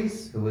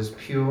activities, who is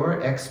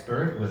pure,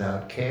 expert,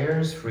 without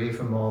cares, free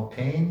from all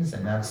pains,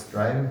 and not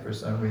striving for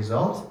some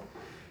result,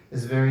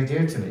 is very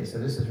dear to me. So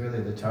this is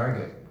really the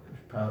target.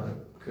 Probably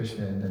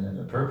Krishna and then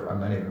the purport. I'm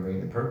not even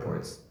reading the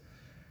purports.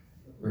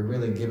 We're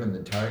really given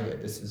the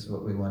target. This is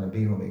what we want to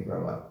be when we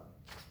grow up.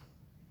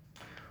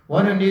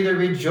 One who neither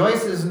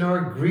rejoices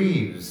nor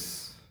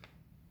grieves.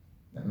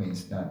 That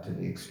means not to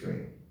the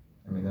extreme.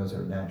 I mean, those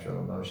are natural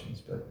emotions,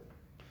 but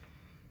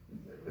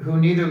who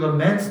neither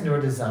laments nor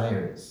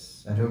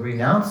desires, and who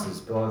renounces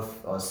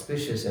both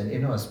auspicious and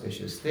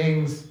inauspicious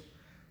things,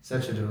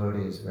 such a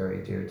devotee is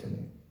very dear to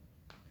me.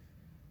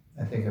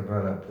 I think I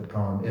brought up the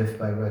poem If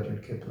by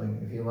Rudyard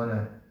Kipling. If you want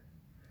to,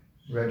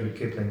 Rudyard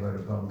Kipling wrote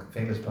a poem,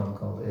 famous poem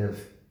called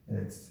If.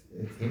 And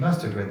he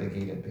must have read the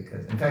Gita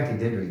because, in fact, he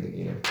did read the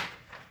Gita.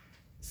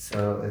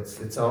 So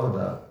it's all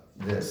about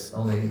this.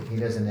 Only he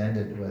doesn't end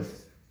it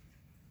with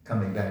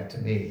coming back to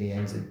me. He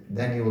ends it,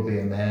 then you will be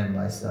a man,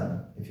 my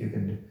son,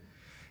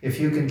 if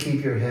you can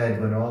keep your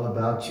head when all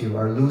about you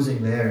are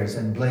losing theirs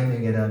and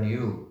blaming it on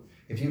you.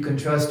 If you can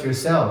trust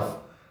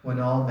yourself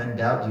when all men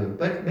doubt you,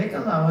 but make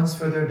allowance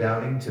for their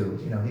doubting too.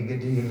 You know, he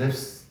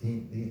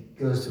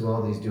goes through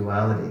all these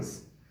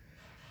dualities.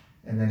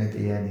 And then at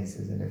the end he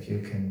says, and if you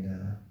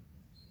can,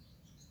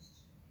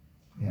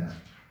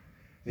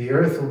 the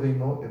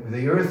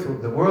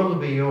world will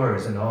be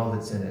yours and all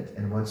that's in it.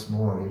 And what's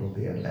more, you will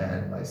be a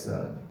man, my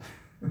son.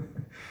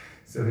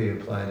 So he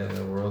applied it in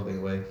a worldly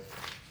way.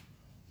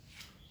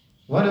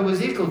 One who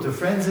was equal to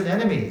friends and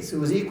enemies,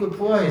 who was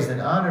equipoised in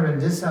honor and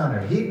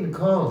dishonor, heat and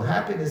cold,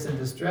 happiness and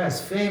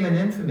distress, fame and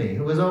infamy,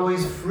 who was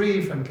always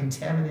free from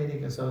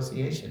contaminating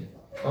association,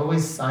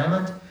 always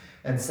silent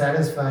and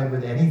satisfied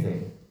with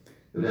anything,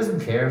 who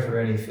doesn't care for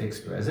any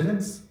fixed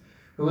residence,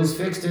 who was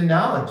fixed in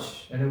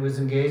knowledge, and who was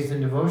engaged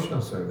in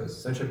devotional service.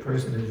 Such a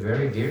person is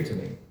very dear to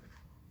me.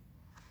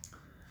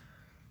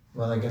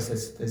 Well, I guess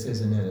this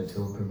isn't it,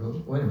 Atul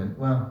Prabhu. Wait a minute.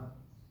 Well,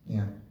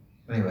 yeah.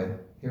 Anyway,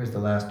 here's the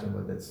last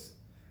one that's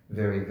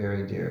very,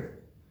 very dear.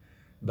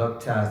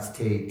 Bhaktas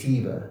te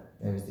tiva.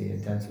 There's the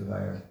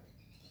intensifier.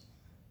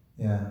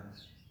 Yeah,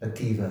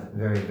 ativa,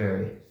 very,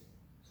 very.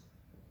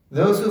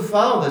 Those who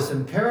follow this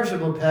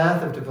imperishable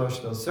path of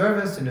devotional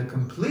service and who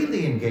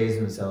completely engage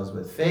themselves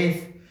with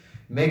faith,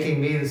 making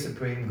me the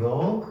supreme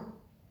goal,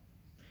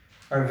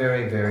 are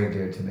very, very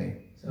dear to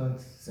me. So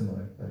it's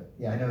similar, but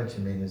yeah, I know what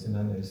you mean.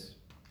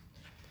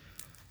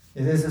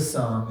 It is a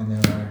song, and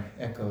there are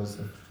echoes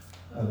of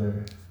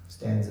other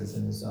stanzas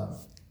in the song.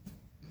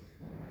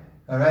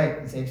 All right,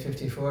 it's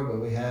 8:54, but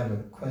we have a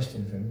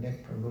question from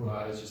Nick Prabhu. Well,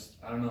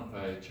 I don't know if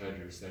I tried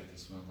to recite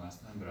this one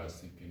last time, but I was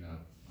thinking of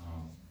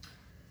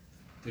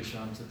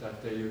Tisham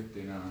Satate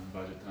Yuktina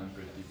Bhajatan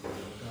Priti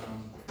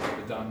Kodam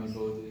Dadami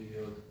Bodhi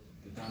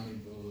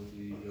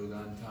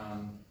Yogantam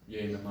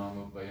Ye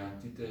Namam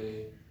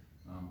Upayantite.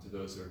 To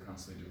those who are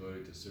constantly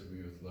devoted to serve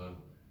me with love,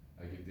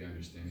 I give the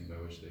understanding by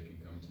which they can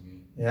come to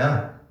me.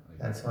 Yeah,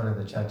 that's one of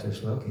the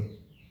Chaturshloki.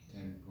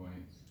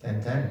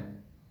 10.10.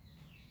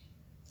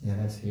 Yeah,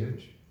 that's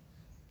huge.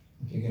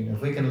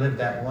 If we can live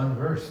that one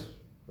verse,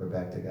 we're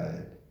back to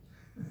Godhead.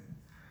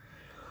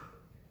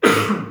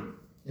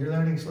 You're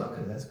learning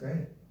sloka, that's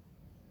great.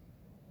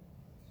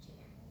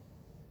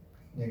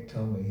 Nick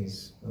told me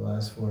the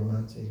last 4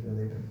 months he's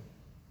really been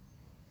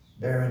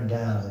bearing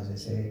down, as they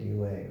say at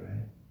UA,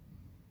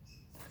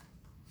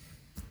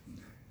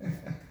 right?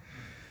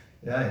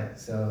 Yeah,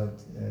 so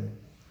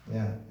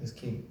just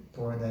keep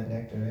pouring that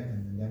nectar in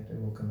and the nectar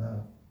will come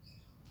out.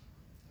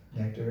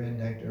 Nectar in,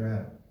 nectar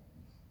out.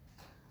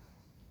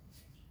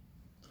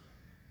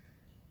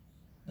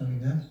 Are we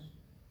done?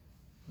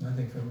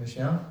 Nothing from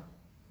Michelle?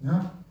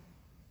 No?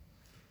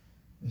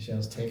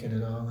 Michelle's taking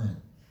it all in.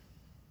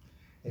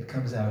 It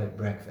comes out at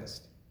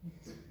breakfast.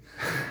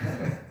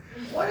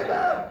 What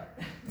about?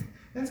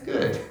 That's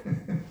good.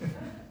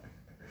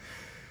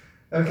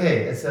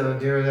 Okay, so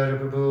Dhiradhara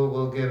Prabhu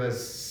will give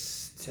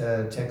us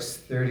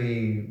text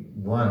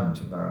 31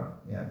 tomorrow.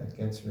 Yeah, it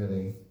gets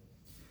really,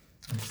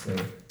 let's see.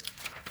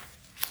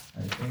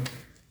 I think,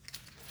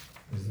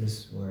 is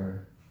this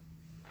where,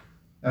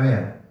 oh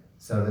yeah,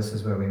 so this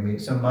is where we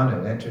meet. So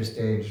Manu, enter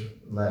stage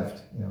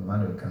left. You know,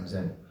 Manu comes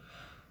in.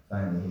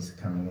 Finally, he's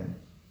coming in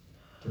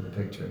to the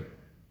picture.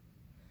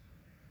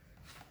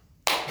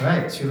 All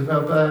right, Srila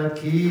Prabhupada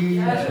ki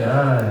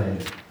jai.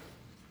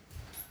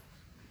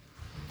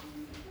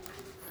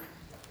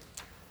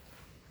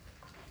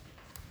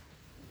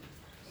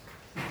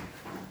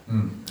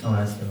 Oh,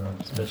 that's the wrong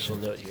Special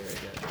note here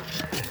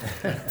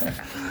again.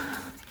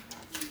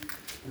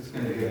 It's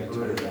going to be a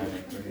Buddha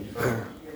back.